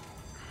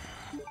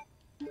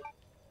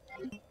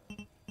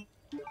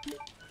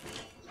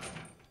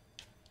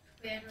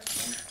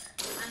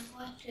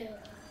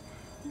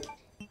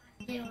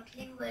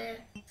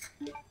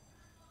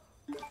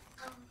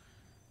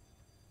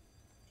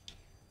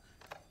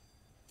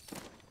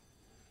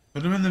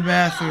 Put him in the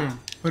bathroom.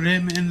 Put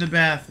him in the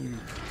bathroom.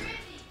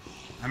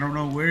 I don't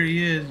know where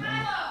he is.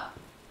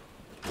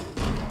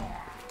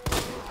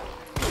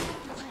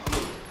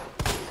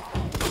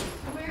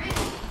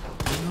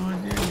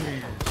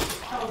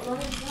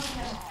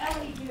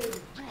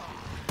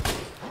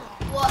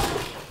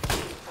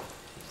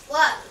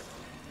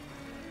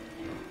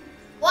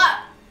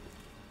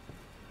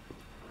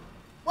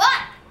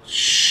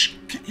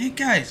 Hey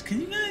guys,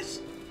 can you guys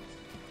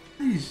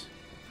please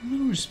a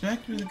little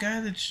respect for the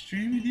guy that's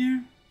streaming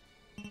here?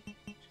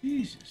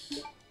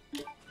 Jesus.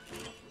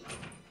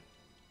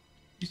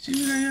 You see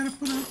what I gotta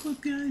put up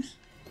with, guys?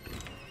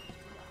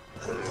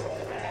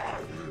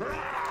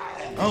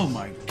 Oh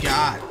my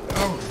God.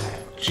 Oh,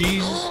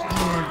 Jesus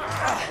Lord.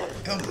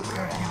 Oh my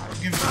God.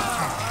 Give me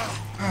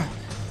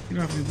get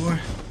off me, boy.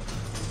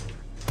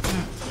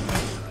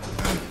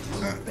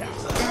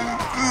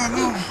 Oh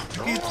no.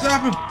 I can't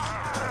stop him.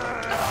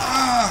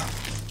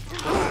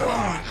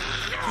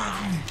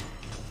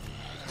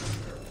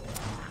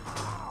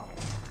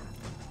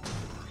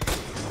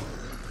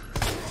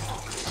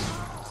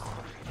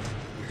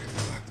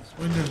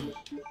 Window.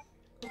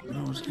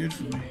 That was good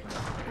for me.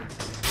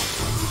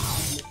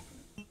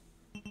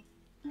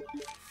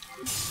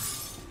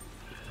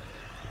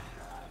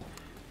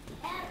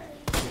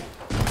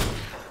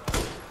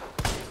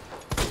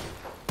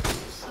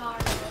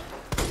 Sorry.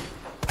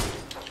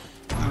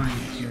 I don't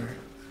even care.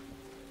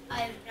 I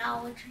have an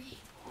allergy.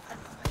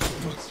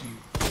 Fuck you,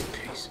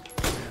 piece of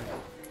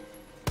crap.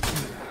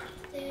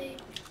 They...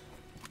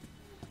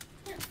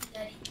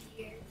 Daddy,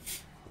 here.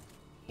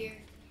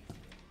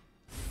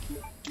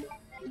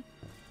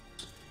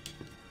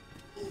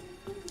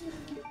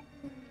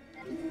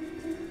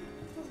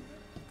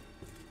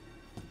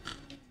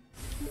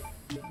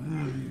 I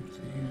don't need to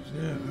use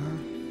that, huh?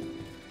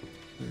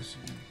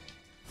 Listen.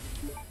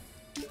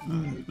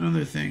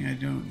 Another thing I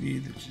don't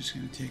need that's just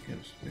gonna take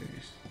up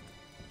space.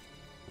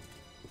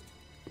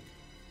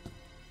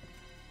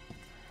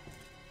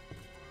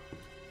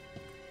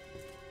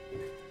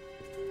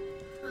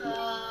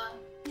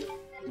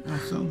 Oh,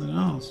 something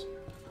else.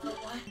 What?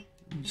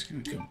 I'm just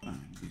gonna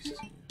combine these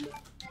two. Make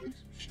some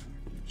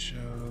shotgun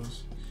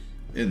shells.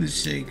 In the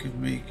sake of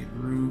making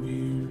room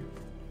here.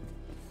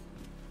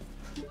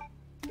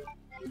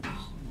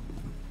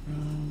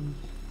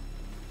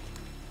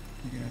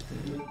 You got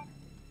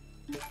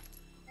that.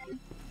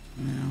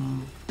 Now,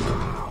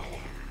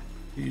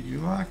 dude,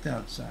 you're locked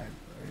outside,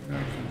 bro.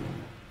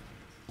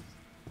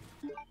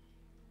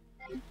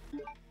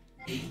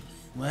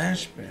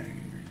 Flashbang.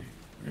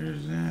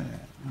 Where's that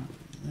at? Oh,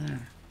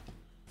 there.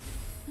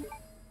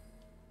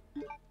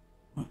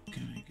 What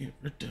can I get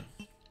rid of?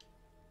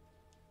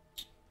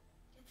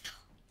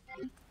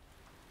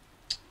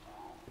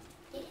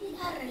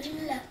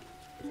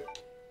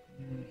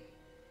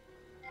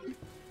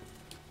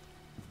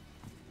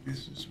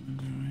 Guess this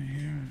window right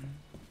here.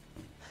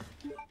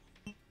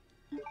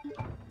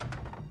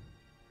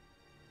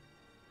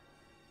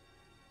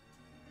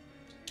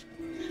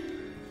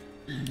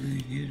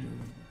 Right here.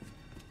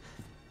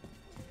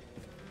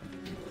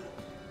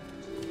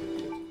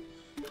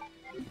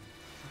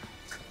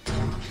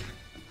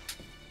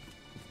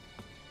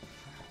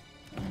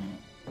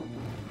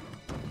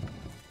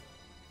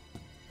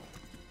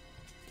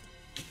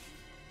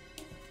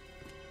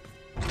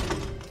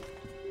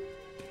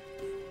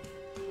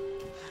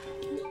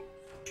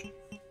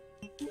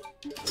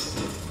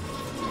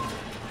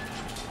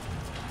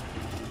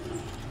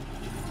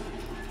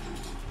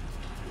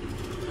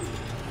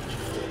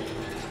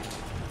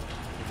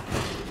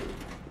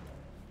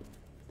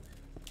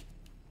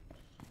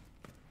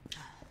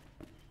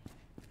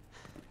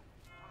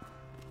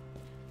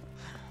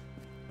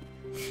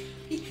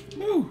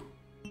 Woo.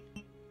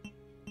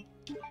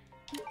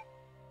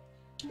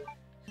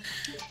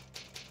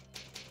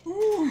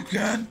 Ooh,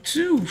 got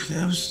two.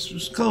 That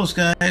was close,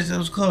 guys. That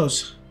was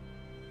close.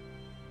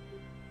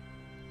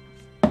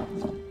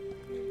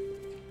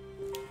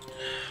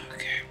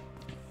 Okay.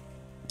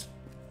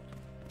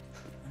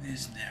 What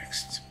is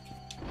next?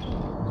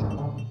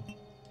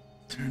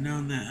 Turn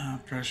on that high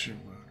pressure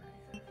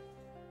motor.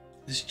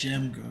 This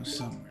gem goes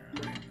somewhere. I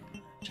don't know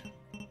where that gem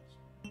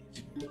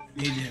goes.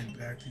 We need to head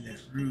back to that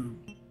room.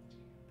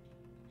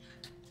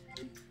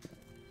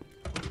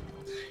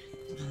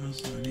 What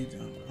else do I need to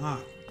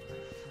unlock?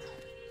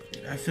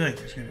 Dude, I feel like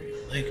there's gonna be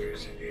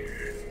Lakers in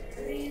here.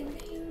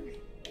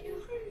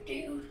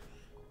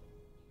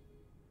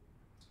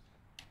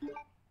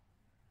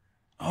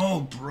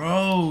 Oh,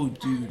 bro,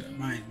 dude,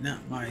 my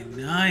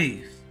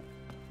knife.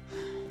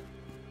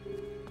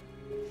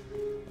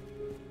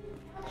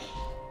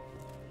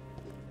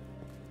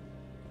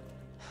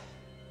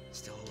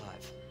 Still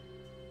alive.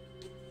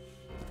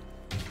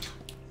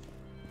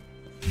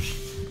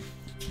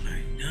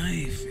 My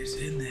knife is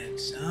in that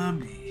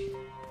zombie.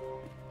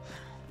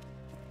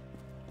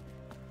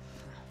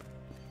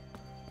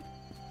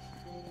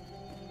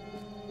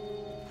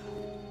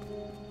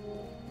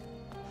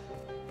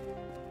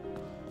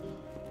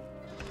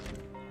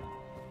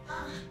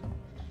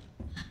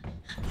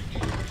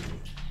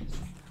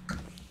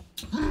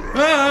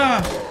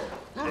 Ah!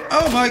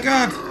 Oh my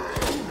god!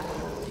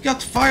 He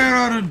got fire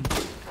on him!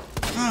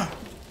 Ah!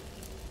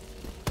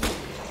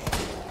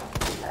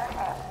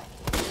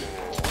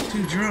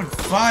 Dude, you're on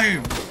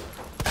fire!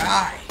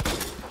 Die!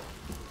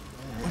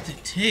 What's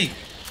it take?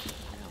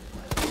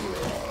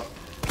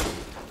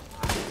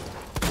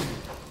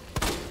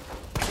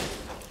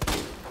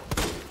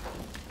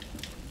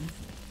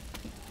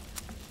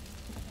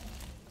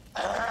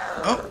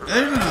 Oh,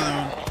 there's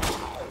another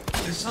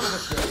one. This son of a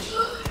bitch.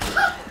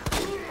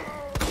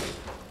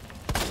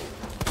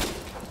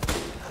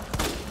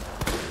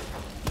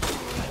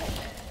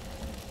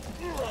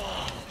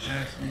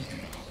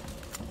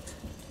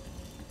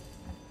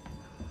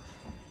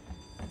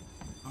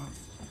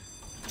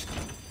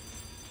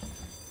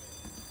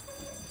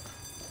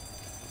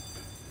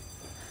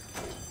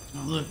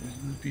 Oh look, there's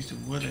another piece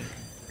of wood I can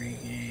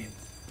regain.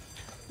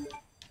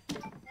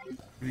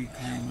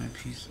 Reclaim my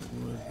piece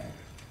of wood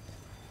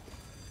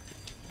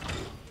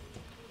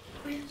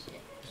here.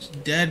 There's a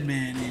dead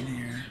man in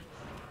here.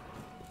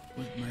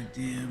 With my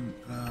damn,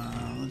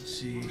 let's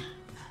see.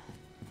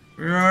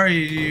 Where are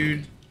you,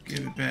 dude?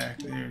 Give it back.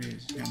 There it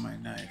is. Got my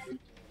knife.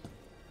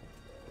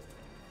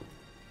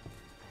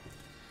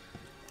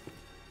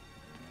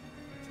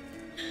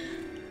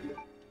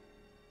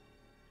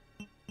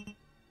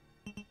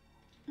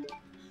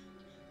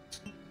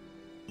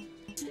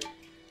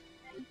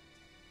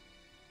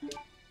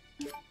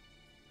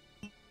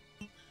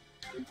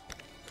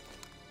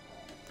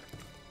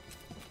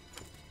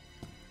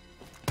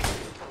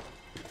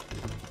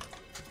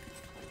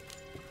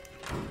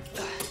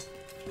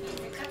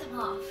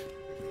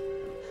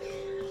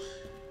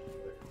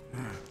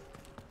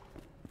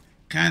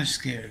 Kind of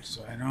scared,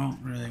 so I don't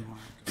really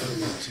want to go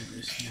into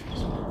this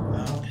next one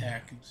without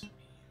packing some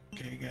heat.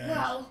 Okay, guys?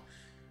 Wow.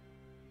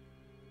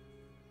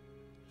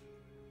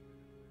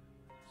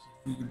 See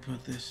if we can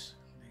put this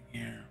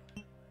thing here.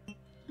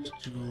 This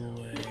tool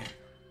away.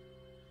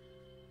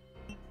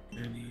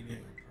 Gonna need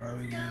it. We're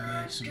probably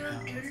gonna need some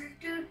health.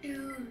 We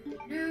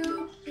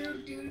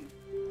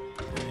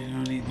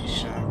don't need these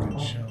shotgun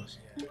shells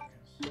yet.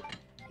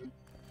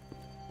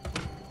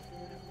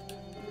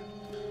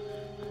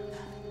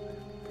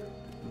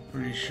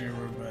 Pretty sure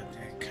we're about to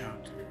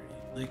encounter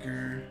a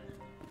liquor.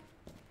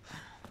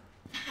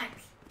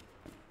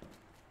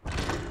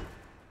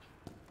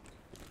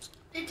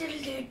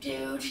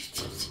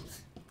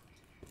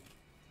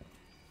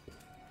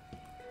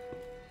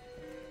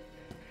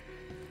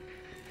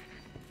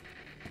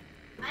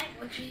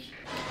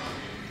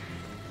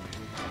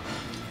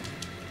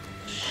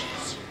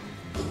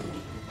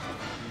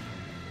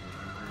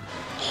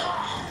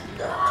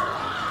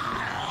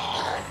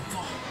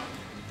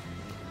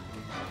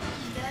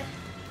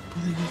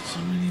 They get so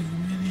many of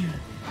them in here.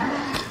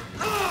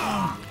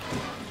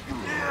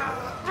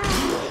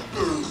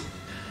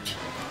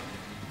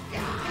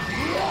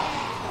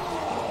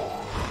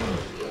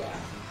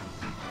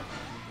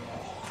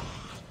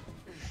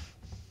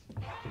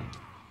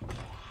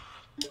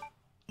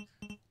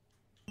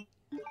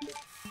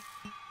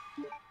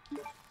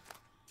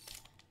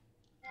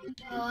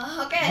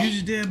 Okay.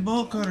 Use your damn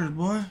bolt cutters,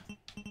 boy.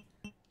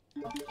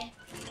 Okay.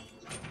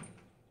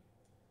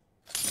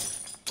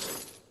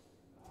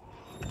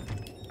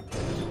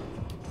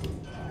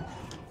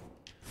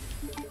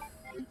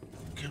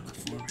 Kill it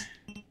for me.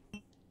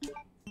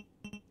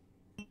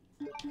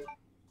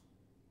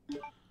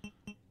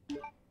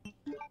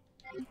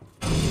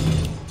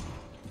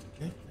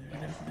 Yep, they're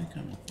definitely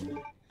coming for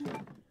me.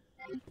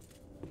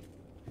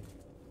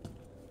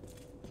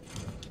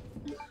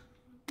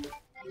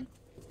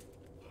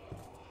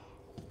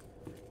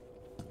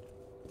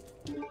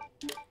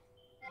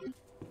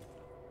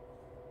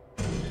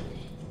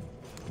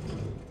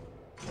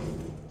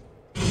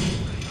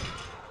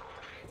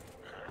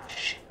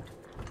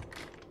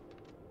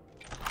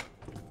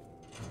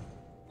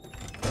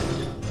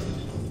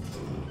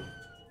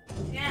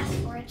 You asked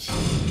for it.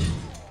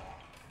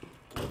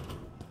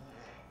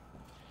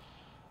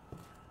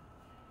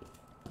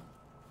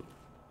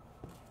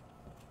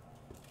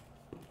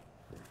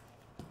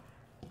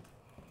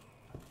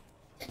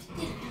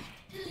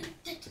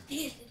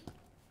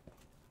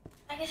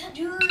 I guess I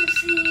do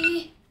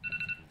see.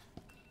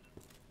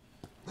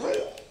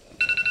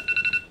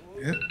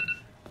 Yep.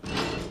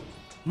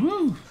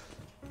 Woo!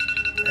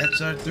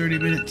 That's our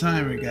 30-minute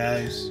timer,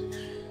 guys.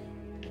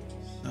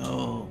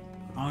 So,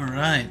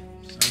 alright.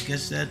 So I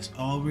guess that's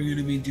all we're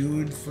gonna be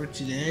doing for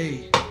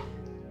today.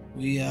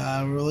 We're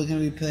only gonna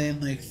be playing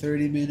like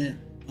 30-minute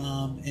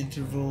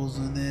intervals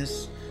on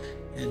this,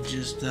 and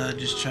just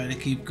try to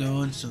keep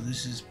going. So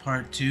this is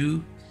part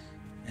 2,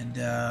 and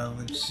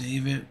let's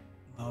save it.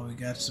 We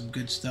got some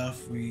good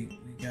stuff. We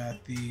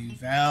got the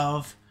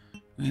valve.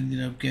 We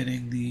ended up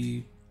getting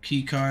the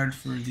key card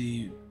for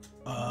the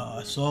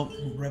assault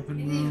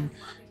weapon room,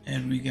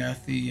 and we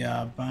got the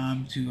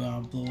bomb to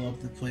blow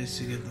up the place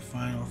to get the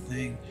final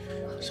thing.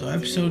 So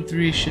episode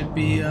 3 should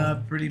be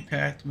pretty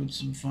packed with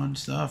some fun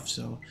stuff.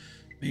 So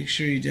make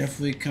sure you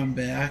definitely come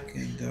back,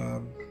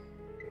 and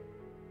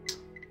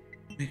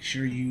make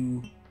sure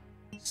you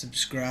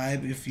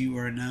subscribe if you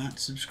are not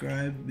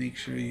subscribed. Make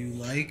sure you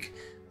like,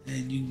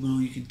 and you know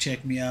you can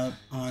check me out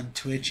on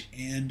Twitch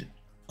and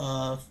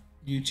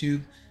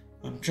YouTube.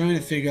 I'm trying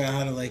to figure out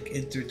how to like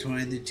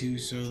intertwine the two,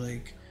 so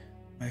like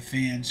my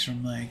fans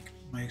from like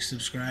my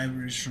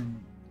subscribers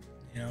from,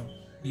 you know,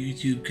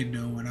 YouTube can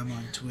know when I'm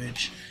on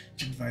Twitch,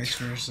 and vice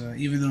versa,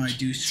 even though I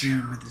do stream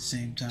them at the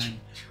same time.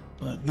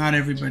 But not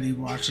everybody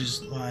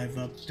watches live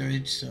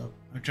updates, so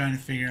I'm trying to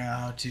figure out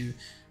how to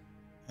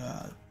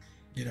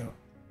you know,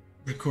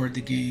 record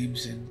the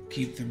games and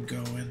keep them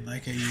going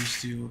like I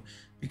used to,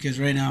 because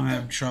right now I'm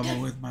having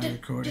trouble with my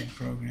recording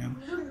program.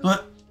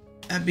 But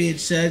that being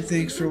said,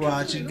 thanks for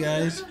watching,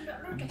 guys.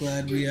 I'm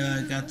glad we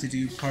got to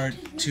do part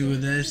 2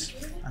 of this.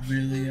 I'm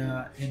really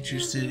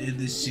interested in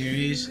this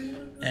series,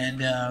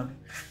 and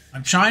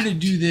I'm trying to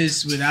do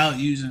this without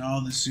using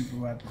all the super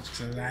weapons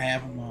because I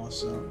have them all.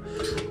 So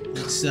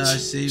let's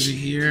save it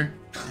here,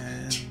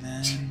 and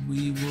then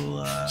we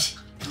will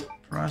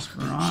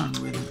prosper on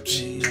with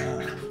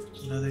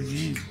another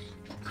game.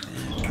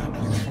 And I'm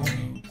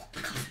going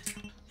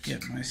to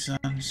get my son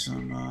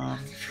some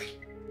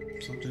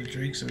something to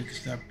drink so he can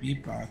stop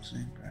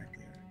beatboxing back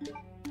there.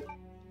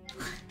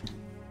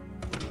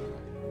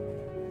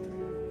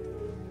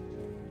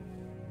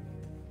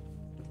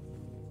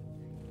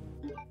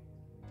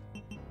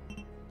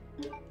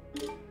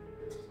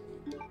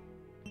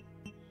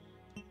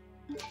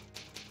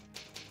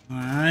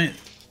 Alright,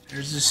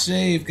 there's the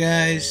save,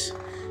 guys.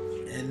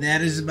 And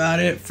that is about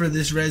it for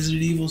this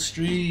Resident Evil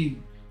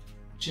stream.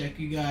 Check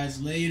you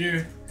guys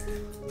later.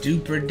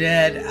 Duper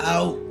Dad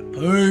out.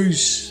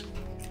 Peace.